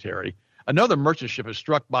commentary. Another merchant ship is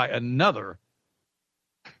struck by another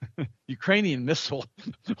Ukrainian missile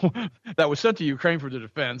that was sent to Ukraine for the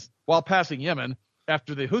defense while passing Yemen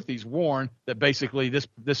after the Houthis warned that basically this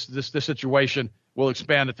situation will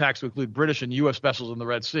expand attacks to include British and U.S. vessels in the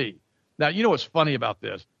Red Sea. Now, you know what's funny about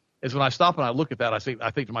this is when I stop and I look at that, I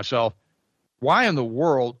think to myself, why in the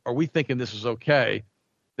world are we thinking this is okay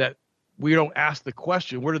that we don't ask the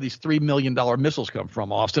question, where do these $3 million missiles come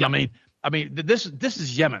from, Austin? Yeah. I mean, this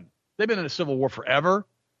is Yemen. They've been in a civil war forever,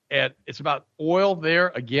 and it's about oil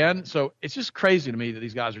there again. So it's just crazy to me that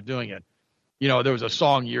these guys are doing it. You know, there was a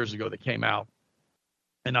song years ago that came out,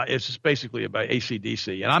 and it's just basically about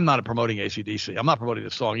AC/DC. And I'm not promoting AC/DC. I'm not promoting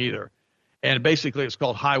this song either. And basically it's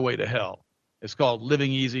called Highway to Hell. It's called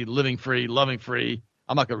Living Easy, Living Free, Loving Free.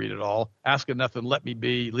 I'm not going to read it all. Asking nothing, let me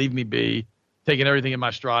be, leave me be. Taking everything in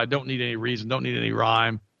my stride. Don't need any reason. Don't need any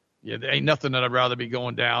rhyme. Yeah, there ain't nothing that I'd rather be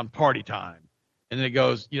going down. Party time. And then it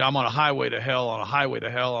goes, I'm on a highway to hell, on a highway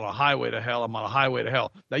to hell, on a highway to hell. I'm on a highway to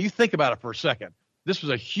hell. Now, you think about it for a second. This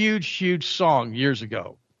was a huge, huge song years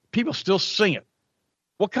ago. People still sing it.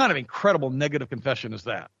 What kind of incredible negative confession is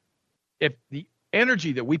that? If the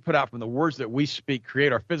energy that we put out from the words that we speak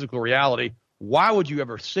create our physical reality, why would you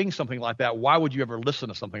ever sing something like that? Why would you ever listen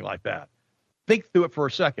to something like that? Think through it for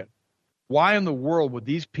a second. Why in the world would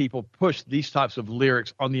these people push these types of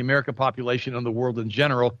lyrics on the American population and the world in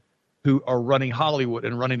general who are running Hollywood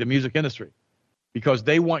and running the music industry? Because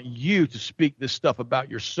they want you to speak this stuff about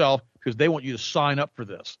yourself, because they want you to sign up for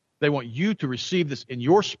this. They want you to receive this in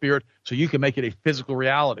your spirit so you can make it a physical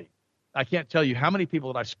reality. I can't tell you how many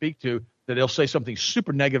people that I speak to that they'll say something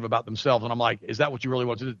super negative about themselves, and I'm like, is that what you really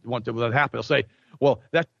want to happen? They'll say, well,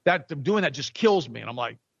 that doing that just kills me. And I'm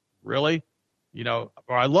like, really? Or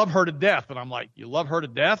I love her to death. And I'm like, you love her to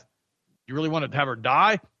death? You really want to have her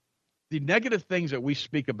die? The negative things that we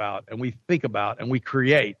speak about and we think about and we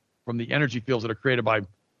create from the energy fields that are created by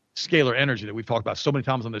scalar energy that we've talked about so many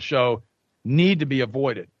times on the show need to be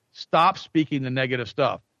avoided. Stop speaking the negative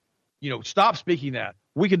stuff. Stop speaking that.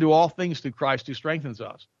 We can do all things through Christ who strengthens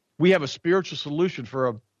us. We have a spiritual solution for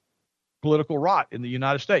a political rot in the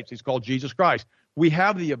United States. He's called Jesus Christ. We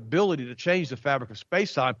have the ability to change the fabric of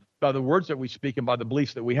space-time by the words that we speak and by the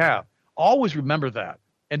beliefs that we have. Always remember that.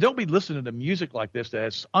 And don't be listening to music like this that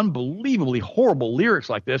has unbelievably horrible lyrics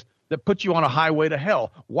like this that put you on a highway to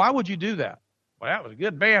hell. Why would you do that? Well, that was a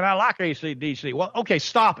good band. I like AC/DC. Well, okay,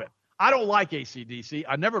 stop it. I don't like AC/DC.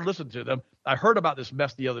 I never listened to them. I heard about this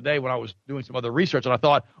mess the other day when I was doing some other research, and I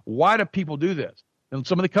thought, why do people do this? And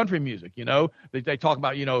some of the country music, they talk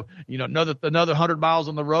about, another 100 miles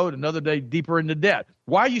on the road, another day deeper into debt.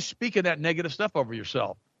 Why are you speaking that negative stuff over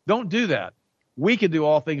yourself? Don't do that. We can do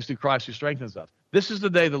all things through Christ who strengthens us. This is the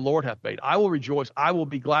day the Lord hath made. I will rejoice. I will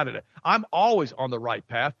be glad in it. I'm always on the right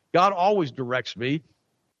path. God always directs me.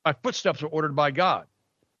 My footsteps are ordered by God.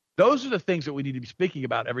 Those are the things that we need to be speaking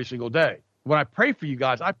about every single day. When I pray for you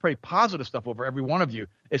guys, I pray positive stuff over every one of you.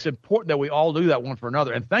 It's important that we all do that one for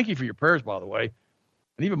another. And thank you for your prayers, by the way.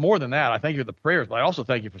 And even more than that, I thank you for the prayers, but I also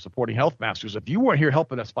thank you for supporting Health Masters. If you weren't here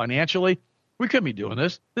helping us financially, we couldn't be doing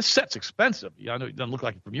this. This set's expensive. I know it doesn't look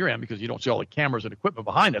like it from your end because you don't see all the cameras and equipment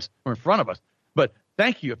behind us or in front of us. But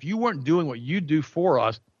thank you. If you weren't doing what you do for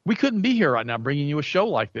us, we couldn't be here right now bringing you a show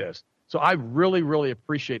like this. So I really, really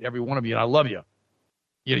appreciate every one of you, and I love you.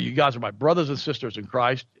 You guys are my brothers and sisters in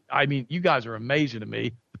Christ. I mean, you guys are amazing to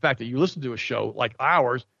me. The fact that you listen to a show like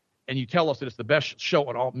ours and you tell us that it's the best show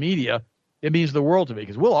on all media, it means the world to me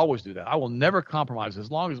because we'll always do that. I will never compromise.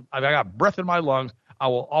 As long as I got breath in my lungs, I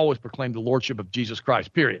will always proclaim the lordship of Jesus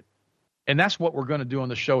Christ, period. And that's what we're going to do on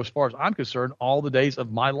the show as far as I'm concerned all the days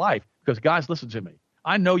of my life. Because, guys, listen to me.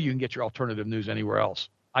 I know you can get your alternative news anywhere else.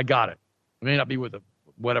 I got it. It may not be with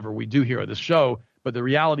whatever we do here at this show, but the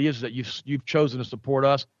reality is that you've chosen to support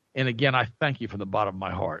us. And again, I thank you from the bottom of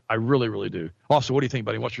my heart. I really, really do. Also, what do you think,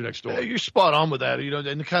 buddy? What's your next story? You're spot on with that.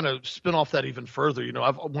 And to kind of spin off that even further,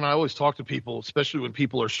 when I always talk to people, especially when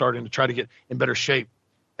people are starting to try to get in better shape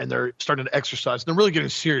and they're starting to exercise, they're really getting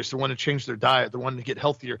serious. They're wanting to change their diet. They're wanting to get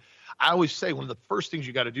healthier. I always say one of the first things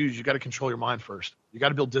you got to do is you got to control your mind first. You got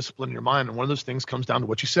to build discipline in your mind. And one of those things comes down to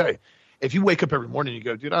what you say. If you wake up every morning and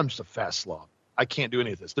you go, dude, I'm just a fast slob. I can't do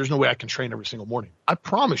any of this. There's no way I can train every single morning. I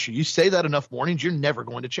promise you, you say that enough mornings, you're never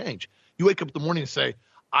going to change. You wake up in the morning and say,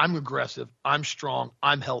 I'm aggressive, I'm strong,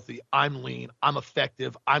 I'm healthy, I'm lean, I'm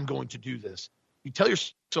effective, I'm going to do this. You tell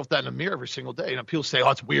yourself that in the mirror every single day. And people say, oh,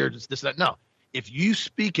 it's weird, it's this, that. No. If you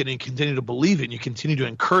speak it and continue to believe it and you continue to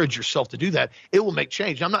encourage yourself to do that, it will make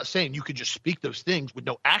change. I'm not saying you could just speak those things with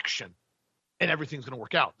no action and everything's going to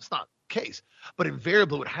work out. It's not the case. But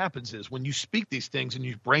invariably what happens is when you speak these things and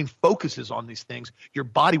your brain focuses on these things, your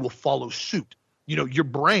body will follow suit. Your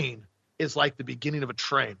brain is like the beginning of a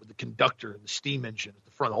train with the conductor and the steam engine at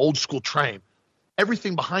the front, the old school train.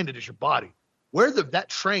 Everything behind it is your body. Where that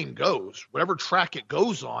train goes, whatever track it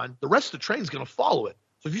goes on, the rest of the train is going to follow it.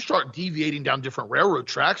 So if you start deviating down different railroad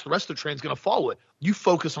tracks, the rest of the train is going to follow it. You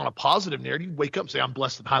focus on a positive narrative. You wake up and say, I'm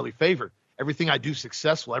blessed and highly favored. Everything I do is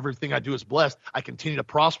successful. Everything I do is blessed. I continue to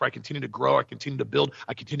prosper. I continue to grow. I continue to build.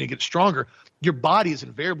 I continue to get stronger. Your body is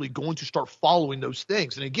invariably going to start following those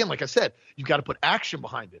things. And again, like I said, you've got to put action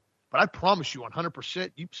behind it. But I promise you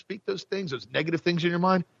 100%, you speak those things, those negative things in your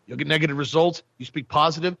mind, you'll get negative results. You speak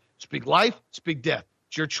positive, speak life, speak death.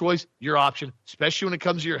 It's your choice, your option, especially when it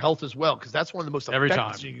comes to your health as well, because that's one of the most effective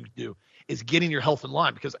things you can do is getting your health in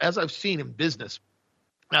line. Because as I've seen in business,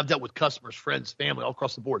 and I've dealt with customers, friends, family, all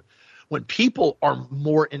across the board, when people are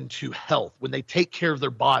more into health, when they take care of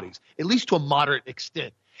their bodies, at least to a moderate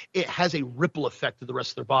extent, it has a ripple effect to the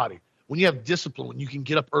rest of their body. When you have discipline, when you can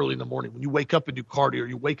get up early in the morning, when you wake up and do cardio, or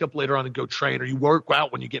you wake up later on and go train, or you work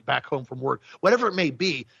out when you get back home from work, whatever it may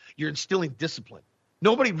be, you're instilling discipline.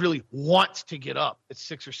 Nobody really wants to get up at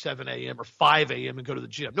 6 or 7 a.m. or 5 a.m. and go to the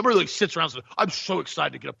gym. Nobody really sits around and says, I'm so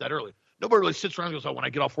excited to get up that early. Nobody really sits around and goes, oh, when I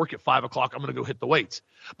get off work at 5 o'clock, I'm going to go hit the weights.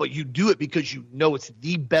 But you do it because you know it's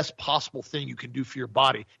the best possible thing you can do for your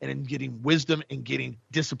body. And in getting wisdom and getting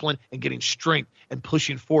discipline and getting strength and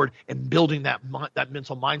pushing forward and building that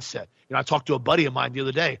mental mindset. I talked to a buddy of mine the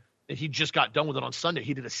other day, and he just got done with it on Sunday.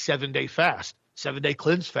 He did a 7-day fast, 7-day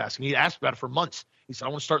cleanse fast. And he asked about it for months. He said, I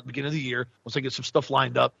want to start at the beginning of the year. Once I get some stuff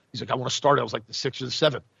lined up, he's like, I want to start. I was like the 6th or the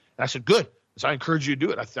 7th. And I said, good. So I encourage you to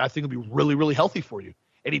do it. I think it'll be really, really healthy for you.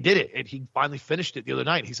 And he did it. And he finally finished it the other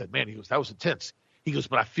night. He said, man, that was intense. He goes,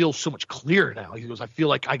 but I feel so much clearer now. He goes, I feel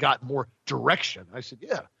like I got more direction. I said,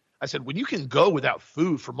 yeah. I said, when you can go without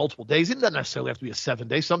food for multiple days, it doesn't necessarily have to be a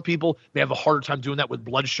 7-day. Some people may have a harder time doing that with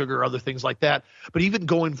blood sugar or other things like that. But even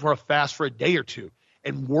going for a fast for a day or two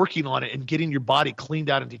and working on it and getting your body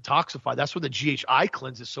cleaned out and detoxified, that's where the GHI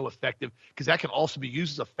cleanse is so effective, because that can also be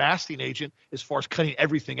used as a fasting agent as far as cutting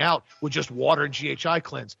everything out with just water and GHI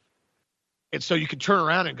cleanse. And so you can turn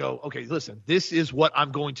around and go, okay, listen, this is what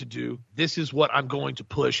I'm going to do. This is what I'm going to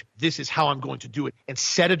push. This is how I'm going to do it, and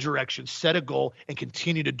set a direction, set a goal, and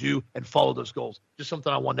continue to do and follow those goals. Just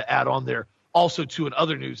something I wanted to add on there. Also, too, in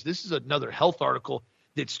other news, this is another health article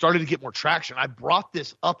that started to get more traction. I brought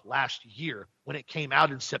this up last year when it came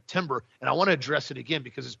out in September, and I want to address it again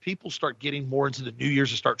because as people start getting more into the New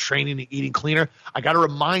Year's and start training and eating cleaner, I got to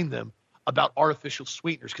remind them about artificial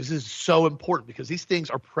sweeteners, because this is so important, because these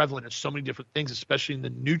things are prevalent in so many different things, especially in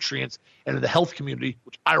the nutrients and in the health community,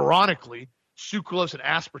 which ironically, sucralose and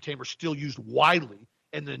aspartame are still used widely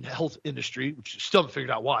in the health industry, which still haven't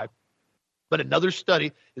figured out why. But another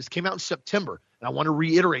study, this came out in September, and I want to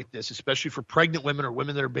reiterate this, especially for pregnant women or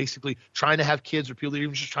women that are basically trying to have kids or people that are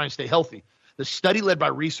even just trying to stay healthy. The study led by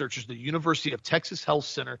researchers at the University of Texas Health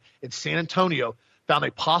Center in San Antonio found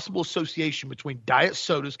a possible association between diet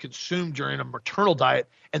sodas consumed during a maternal diet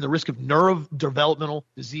and the risk of neurodevelopmental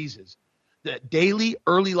diseases. The daily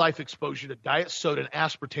early life exposure to diet soda and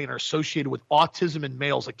aspartame are associated with autism in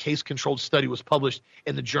males. A case-controlled study was published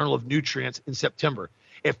in the Journal of Nutrients in September.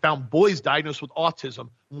 It found boys diagnosed with autism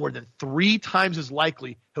more than 3 times as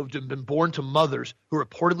likely to have been born to mothers who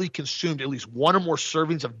reportedly consumed at least 1 or more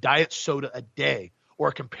servings of diet soda a day, or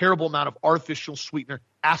a comparable amount of artificial sweetener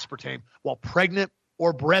aspartame, while pregnant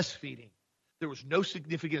or breastfeeding. There was no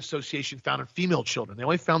significant association found in female children. They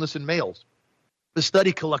only found this in males. The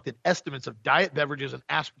study collected estimates of diet beverages and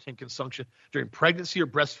aspartame consumption during pregnancy or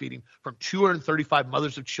breastfeeding from 235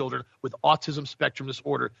 mothers of children with autism spectrum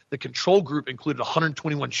disorder. The control group included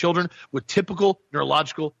 121 children with typical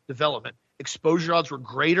neurological development. Exposure odds were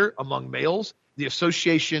greater among males. The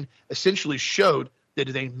association essentially showed that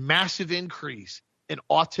it is a massive increase in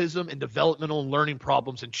autism and developmental and learning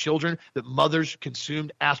problems in children that mothers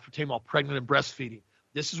consumed aspartame while pregnant and breastfeeding.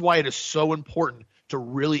 This is why it is so important to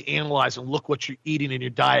really analyze and look what you're eating in your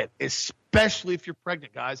diet, especially if you're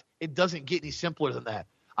pregnant, guys. It doesn't get any simpler than that.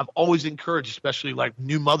 I've always encouraged, especially like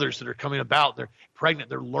new mothers that are coming about, they're pregnant,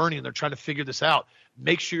 they're learning, they're trying to figure this out.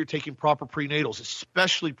 Make sure you're taking proper prenatals,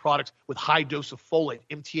 especially products with high dose of folate,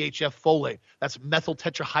 MTHF folate. That's methyl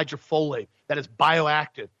tetrahydrofolate. That is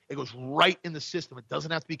bioactive. It goes right in the system. It doesn't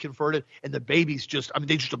have to be converted. And the babies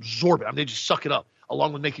they just absorb it. They just suck it up,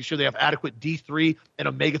 along with making sure they have adequate D3 and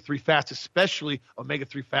omega-3 fats, especially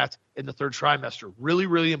omega-3 fats in the third trimester. Really,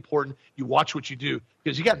 really important. You watch what you do,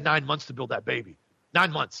 because you got 9 months to build that baby. 9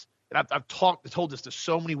 months. And I've told this to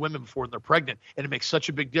so many women before, and they're pregnant, and it makes such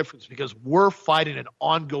a big difference, because we're fighting an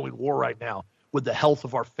ongoing war right now with the health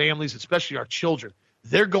of our families, especially our children.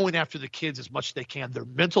 They're going after the kids as much as they can, their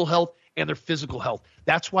mental health and their physical health.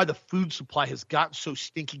 That's why the food supply has gotten so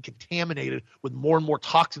stinking contaminated with more and more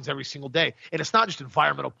toxins every single day. And it's not just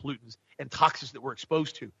environmental pollutants and toxins that we're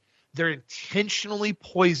exposed to. They're intentionally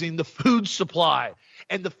poisoning the food supply.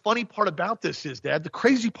 And the funny part about this is, Dad, the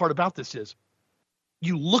crazy part about this is,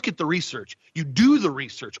 you look at the research, you do the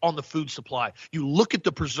research on the food supply, you look at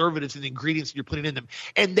the preservatives and the ingredients that you're putting in them,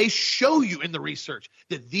 and they show you in the research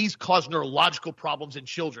that these cause neurological problems in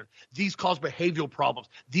children, these cause behavioral problems,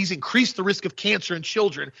 these increase the risk of cancer in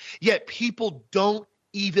children, yet people don't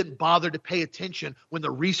even bother to pay attention when the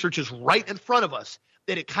research is right in front of us.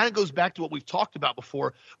 That it kind of goes back to what we've talked about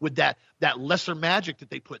before with that lesser magic that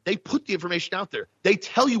they put. They put the information out there. They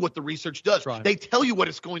tell you what the research does. Right. They tell you what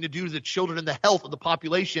it's going to do to the children and the health of the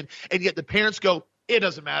population, and yet the parents go, it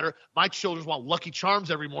doesn't matter. My children want Lucky Charms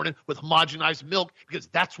every morning with homogenized milk because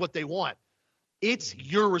that's what they want. It's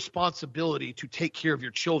your responsibility to take care of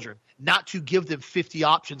your children, not to give them 50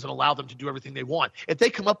 options and allow them to do everything they want. If they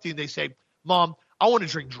come up to you and they say, Mom, I want to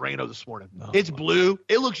drink Drano this morning. No. It's blue.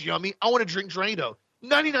 It looks yummy. I want to drink Drano.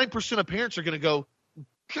 99% of parents are going to go,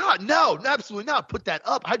 God, no, absolutely not. Put that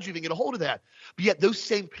up. How'd you even get a hold of that? But yet those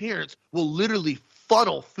same parents will literally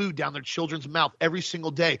funnel food down their children's mouth every single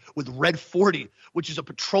day with Red 40, which is a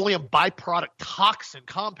petroleum byproduct toxin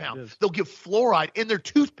compound. They'll give fluoride in their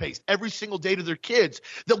toothpaste every single day to their kids.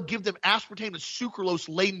 They'll give them aspartame and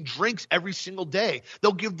sucralose-laden drinks every single day.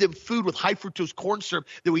 They'll give them food with high fructose corn syrup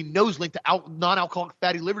that we know is linked to non-alcoholic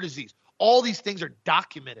fatty liver disease. All these things are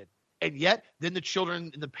documented. And yet, then the children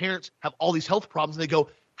and the parents have all these health problems, and they go,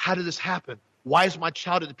 how did this happen? Why is my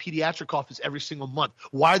child at the pediatric office every single month?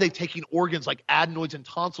 Why are they taking organs like adenoids and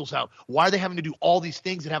tonsils out? Why are they having to do all these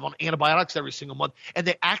things and have on antibiotics every single month? And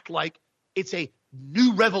they act like it's a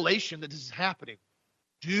new revelation that this is happening.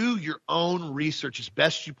 Do your own research as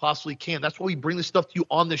best you possibly can. That's why we bring this stuff to you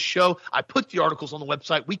on this show. I put the articles on the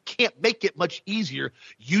website. We can't make it much easier.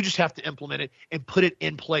 You just have to implement it and put it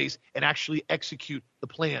in place and actually execute the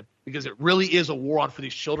plan, because it really is a war on for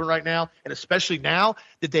these children right now, and especially now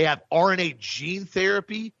that they have RNA gene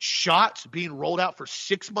therapy shots being rolled out for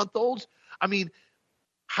 6-month-olds. I mean,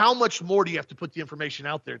 how much more do you have to put the information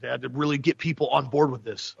out there, Dad, to really get people on board with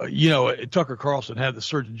this? Tucker Carlson had the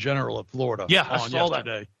Surgeon General of Florida on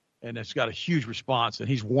yesterday, and it's got a huge response, and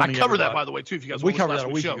he's warning. I covered that, by the way, too, if you guys we covered that a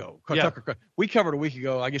week show. Ago. Yeah. We covered a week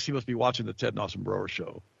ago. I guess he must be watching the Ted Nelson Brower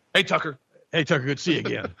show. Hey, Tucker. Hey, Tucker, good to see you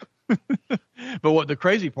again. But what the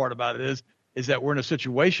crazy part about it is that we're in a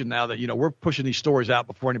situation now that, we're pushing these stories out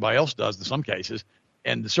before anybody else does in some cases,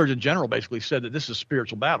 and the Surgeon General basically said that this is a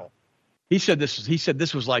spiritual battle. He said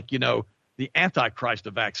this was like, the Antichrist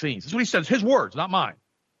of vaccines. That's what he says, his words, not mine.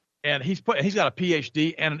 And he's got a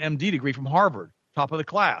PhD and an MD degree from Harvard, top of the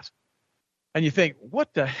class. And you think,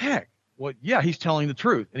 what the heck? Well, yeah, he's telling the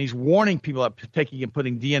truth. And he's warning people about taking and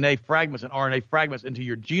putting DNA fragments and RNA fragments into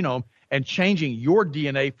your genome and changing your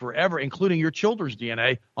DNA forever, including your children's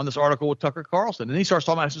DNA, on this article with Tucker Carlson. And he starts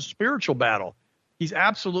talking about it's a spiritual battle. He's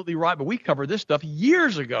absolutely right. But we covered this stuff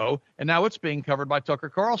years ago, and now it's being covered by Tucker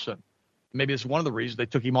Carlson. Maybe it's one of the reasons they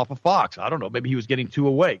took him off of Fox. I don't know. Maybe he was getting too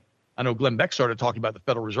awake. I know Glenn Beck started talking about the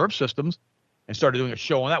Federal Reserve systems and started doing a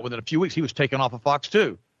show on that. Within a few weeks, he was taken off of Fox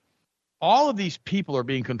too. All of these people are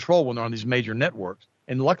being controlled when they're on these major networks.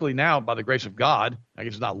 And luckily now, by the grace of God, I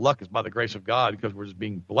guess it's not luck, it's by the grace of God, because we're just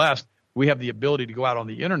being blessed, we have the ability to go out on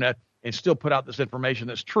the internet and still put out this information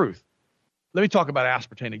that's truth. Let me talk about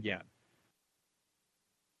aspartame again.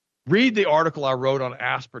 Read the article I wrote on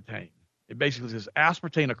aspartame. It basically says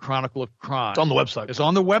aspartame, a chronicle of crime. It's on the website. It's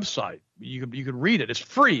on the website. You can read it. It's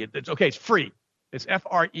free. It's free. It's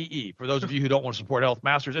FREE. For those of you who don't want to support Health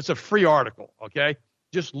Masters, it's a free article, okay?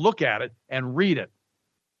 Just look at it and read it.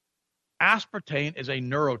 Aspartame is a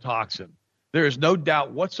neurotoxin. There is no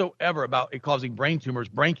doubt whatsoever about it causing brain tumors,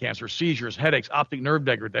 brain cancer, seizures, headaches, optic nerve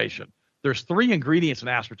degradation. There's 3 ingredients in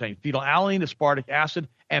aspartame: phenylalanine, aspartic acid,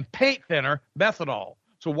 and paint thinner, methanol.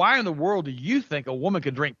 So why in the world do you think a woman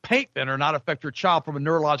could drink paint thinner and not affect her child from a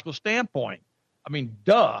neurological standpoint? I mean,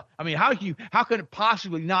 duh. I mean, how can it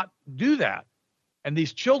possibly not do that? And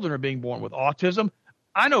these children are being born with autism.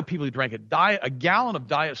 I know people who drank a gallon of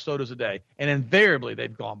diet sodas a day, and invariably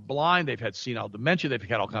they've gone blind, they've had senile dementia, they've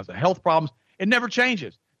had all kinds of health problems. It never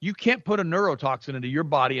changes. You can't put a neurotoxin into your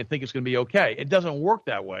body and think it's going to be okay. It doesn't work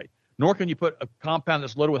that way. Nor can you put a compound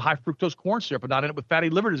that's loaded with high fructose corn syrup and not end up with fatty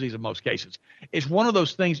liver disease in most cases. It's one of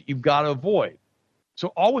those things you've got to avoid. So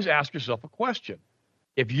always ask yourself a question.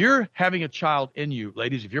 If you're having a child in you,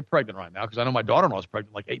 ladies, if you're pregnant right now, because I know my daughter-in-law is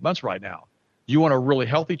pregnant like 8 months right now, you want a really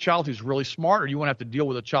healthy child who's really smart, or you want to have to deal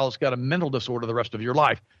with a child that's got a mental disorder the rest of your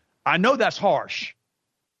life? I know that's harsh.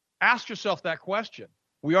 Ask yourself that question.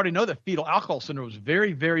 We already know that fetal alcohol syndrome is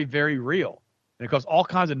very, very, very real, and it causes all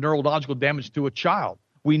kinds of neurological damage to a child.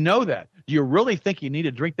 We know that. Do you really think you need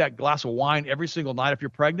to drink that glass of wine every single night if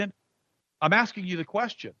you're pregnant? I'm asking you the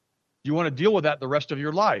question. Do you want to deal with that the rest of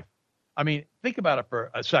your life? I mean, think about it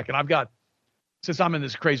for a second. Since I'm in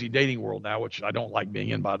this crazy dating world now, which I don't like being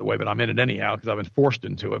in, by the way, but I'm in it anyhow because I've been forced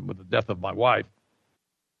into it with the death of my wife.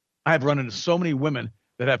 I have run into so many women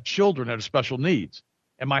that have children that have special needs,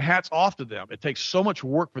 and my hat's off to them. It takes so much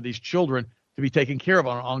work for these children to be taken care of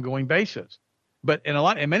on an ongoing basis. But in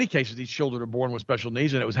many cases, these children are born with special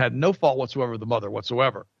needs, and it had no fault whatsoever of the mother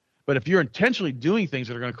whatsoever. But if you're intentionally doing things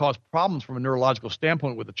that are going to cause problems from a neurological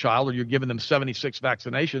standpoint with the child, or you're giving them 76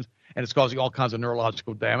 vaccinations and it's causing all kinds of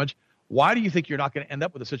neurological damage, why do you think you're not going to end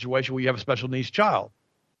up with a situation where you have a special needs child?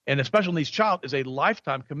 And a special needs child is a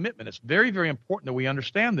lifetime commitment. It's very, very important that we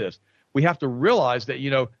understand this. We have to realize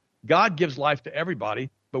that, God gives life to everybody,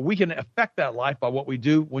 but we can affect that life by what we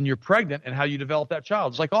do when you're pregnant and how you develop that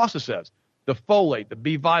child. It's like Austin says, the folate, the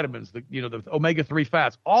B vitamins, the omega-3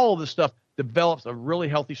 fats, all of this stuff develops a really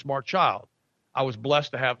healthy, smart child. I was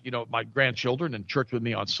blessed to have, my grandchildren in church with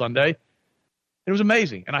me on Sunday. It was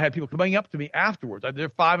amazing. And I had people coming up to me afterwards. They're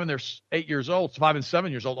 5 and they're 8 years old, 5 and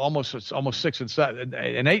 7 years old, almost 6 and 7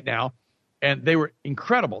 and 8 now. And they were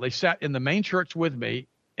incredible. They sat in the main church with me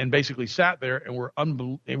and basically sat there and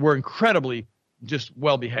were incredibly just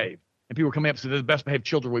well behaved. And people were coming up and said, they're the best behaved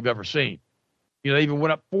children we've ever seen. They even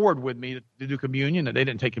went up forward with me to do communion, and they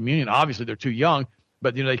didn't take communion. Obviously, they're too young,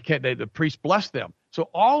 but the priest blessed them. So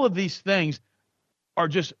all of these things are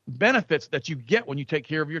just benefits that you get when you take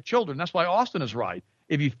care of your children. That's why Austin is right.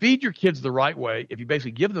 If you feed your kids the right way, if you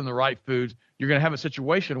basically give them the right foods, you're going to have a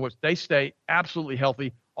situation in which they stay absolutely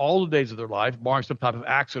healthy all the days of their life, barring some type of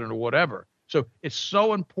accident or whatever. So it's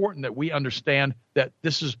so important that we understand that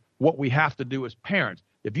this is what we have to do as parents.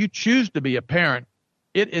 If you choose to be a parent,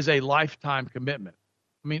 it is a lifetime commitment.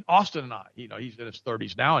 I mean, Austin and I, he's in his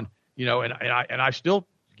 30s now, and I still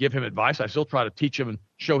give him advice. I still try to teach him and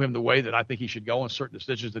show him the way that I think he should go in certain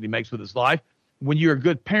decisions that he makes with his life. When you're a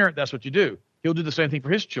good parent, that's what you do. He'll do the same thing for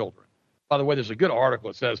his children. By the way, there's a good article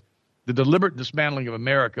that says, "The deliberate dismantling of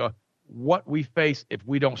America, what we face if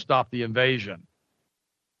we don't stop the invasion."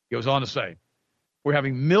 He goes on to say, we're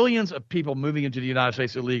having millions of people moving into the United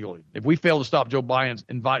States illegally. If we fail to stop Joe Biden's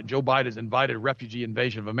invited refugee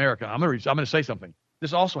invasion of America, I'm going to say something.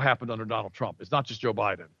 This also happened under Donald Trump. It's not just Joe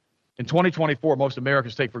Biden. In 2024, most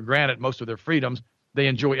Americans take for granted most of their freedoms. They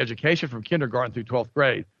enjoy education from kindergarten through 12th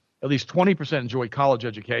grade. At least 20% enjoy college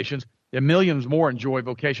educations, and millions more enjoy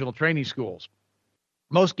vocational training schools.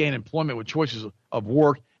 Most gain employment with choices of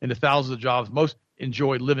work into thousands of jobs. Most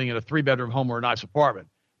enjoy living in a 3-bedroom home or a nice apartment.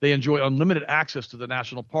 They enjoy unlimited access to the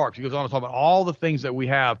national parks. He goes on to talk about all the things that we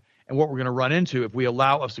have and what we're going to run into if we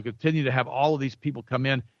allow us to continue to have all of these people come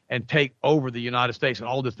in and take over the United States and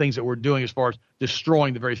all the things that we're doing as far as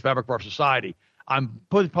destroying the very fabric of our society. I'm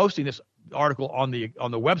posting this article on the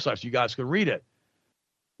website so you guys can read it.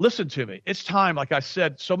 Listen to me. It's time, like I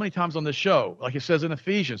said so many times on this show, like it says in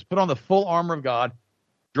Ephesians, put on the full armor of God,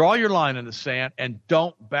 draw your line in the sand, and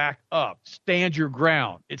don't back up. Stand your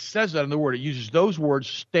ground. It says that in the Word. It uses those words,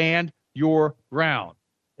 stand your ground.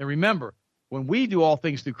 And remember, when we do all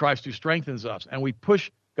things through Christ who strengthens us, and we push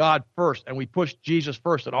God first, and we push Jesus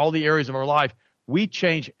first in all the areas of our life, we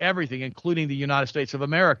change everything, including the United States of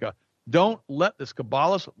America. Don't let this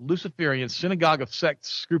Kabbalist, Luciferian, synagogue of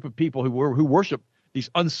sects group of people who worship these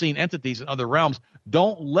unseen entities in other realms,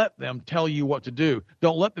 don't let them tell you what to do.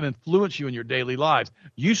 Don't let them influence you in your daily lives.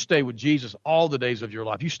 You stay with Jesus all the days of your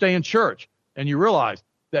life. You stay in church, and you realize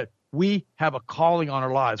that we have a calling on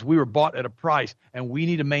our lives. We were bought at a price, and we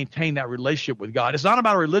need to maintain that relationship with God. It's not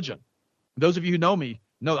about religion. Those of you who know me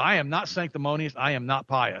know I am not sanctimonious. I am not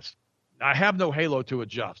pious. I have no halo to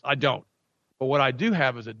adjust. I don't. But what I do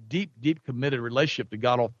have is a deep, deep committed relationship to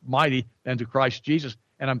God Almighty and to Christ Jesus,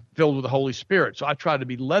 and I'm filled with the Holy Spirit. So I try to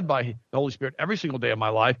be led by the Holy Spirit every single day of my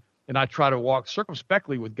life and I try to walk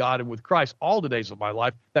circumspectly with God and with Christ all the days of my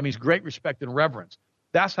life. That means great respect and reverence.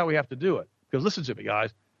 That's how we have to do it. Because listen to me,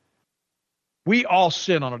 guys. We all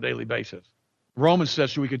sin on a daily basis. Romans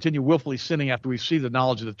says, should we continue willfully sinning after we see the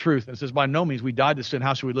knowledge of the truth? And it says, by no means, we died to sin.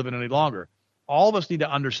 How should we live it any longer? All of us need to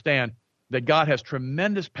understand that God has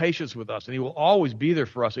tremendous patience with us, and he will always be there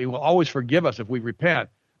for us. He will always forgive us if we repent,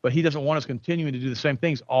 but he doesn't want us continuing to do the same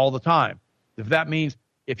things all the time. If that means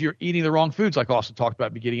if you're eating the wrong foods, like Austin talked about at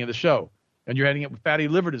the beginning of the show, and you're ending up with fatty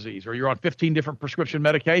liver disease, or you're on 15 different prescription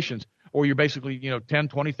medications, or you're basically, 10,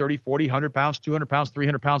 20, 30, 40, 100 pounds, 200 pounds,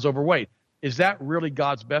 300 pounds overweight, is that really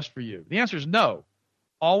God's best for you? The answer is no.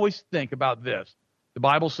 Always think about this. The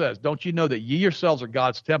Bible says, don't you know that ye yourselves are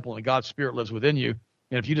God's temple and God's Spirit lives within you?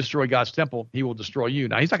 And if you destroy God's temple, he will destroy you.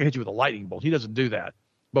 Now, he's not going to hit you with a lightning bolt. He doesn't do that.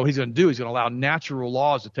 But what he's going to do, he's going to allow natural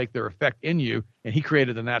laws to take their effect in you, and he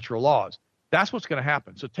created the natural laws. That's what's going to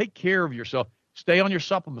happen. So take care of yourself. Stay on your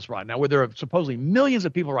supplements right now, where there are supposedly millions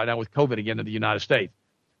of people right now with COVID again in the United States.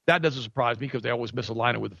 That doesn't surprise me because they always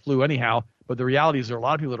misalign it with the flu anyhow. But the reality is there are a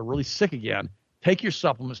lot of people that are really sick again. Take your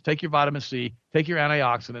supplements, take your vitamin C, take your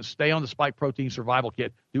antioxidants, stay on the spike protein survival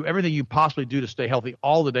kit, do everything you possibly do to stay healthy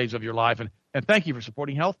all the days of your life. And thank you for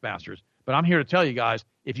supporting Health Masters. But I'm here to tell you guys,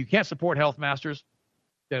 if you can't support Health Masters,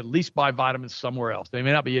 then at least buy vitamins somewhere else. They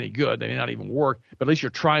may not be any good. They may not even work, but at least you're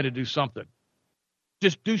trying to do something.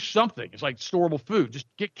 Just do something. It's like storable food. Just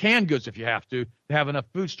get canned goods if you have to have enough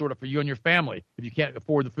food stored up for you and your family if you can't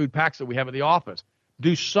afford the food packs that we have at the office.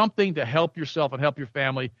 Do something to help yourself and help your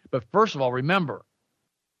family. But first of all, remember,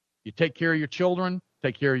 you take care of your children,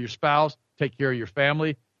 take care of your spouse, take care of your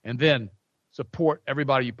family, and then support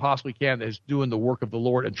everybody you possibly can that is doing the work of the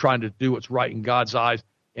Lord and trying to do what's right in God's eyes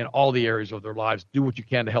in all the areas of their lives. Do what you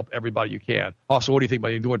can to help everybody you can. Also, what do you think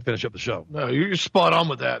about you doing to finish up the show? No, you're spot on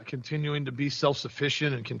with that. Continuing to be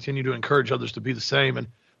self-sufficient and continue to encourage others to be the same. And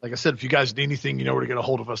like I said, if you guys need anything, you know where to get a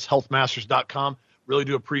hold of us, healthmasters.com. Really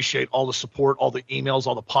do appreciate all the support, all the emails,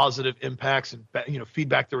 all the positive impacts and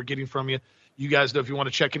feedback that we're getting from you. You guys know if you want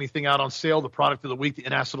to check anything out on sale, the product of the week, the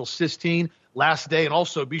N-acetylcysteine, last day. And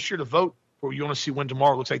also be sure to vote for what you want to see win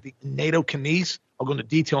tomorrow. It looks like the nattokinase. I'll go into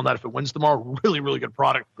detail on that if it wins tomorrow. Really, really good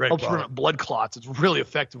product. Great Helps product. prevent blood clots. It's really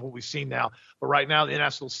effective what we've seen now. But right now, the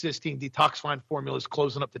N-acetylcysteine detoxifying formula is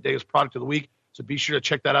closing up today as product of the week. So be sure to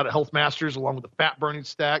check that out at Health Masters, along with the fat burning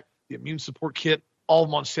stack, the immune support kit, all of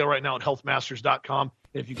them on sale right now at healthmasters.com.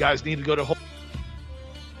 And if you guys need to go to home,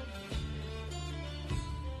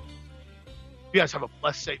 you guys have a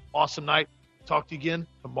blessed, safe, awesome night. Talk to you again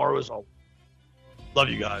tomorrow as always. Love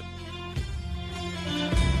you guys.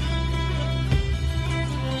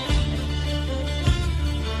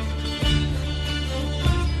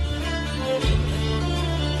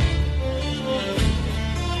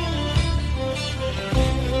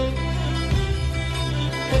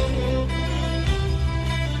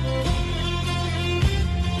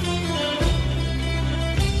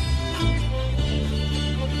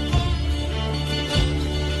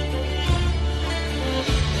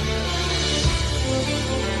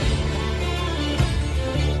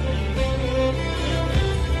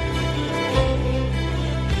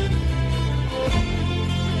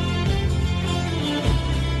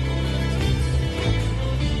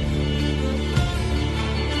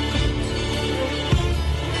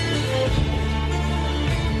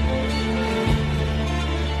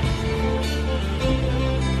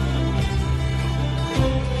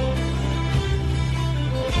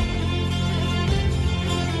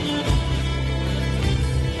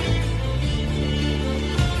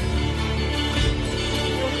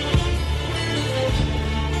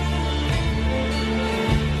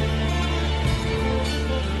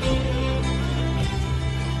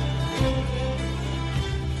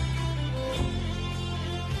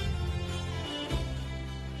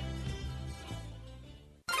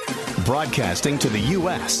 Broadcasting to the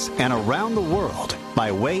U.S. and around the world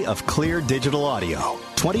by way of clear digital audio,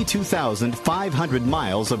 22,500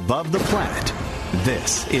 miles above the planet.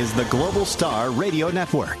 This is the Global Star Radio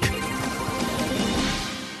Network.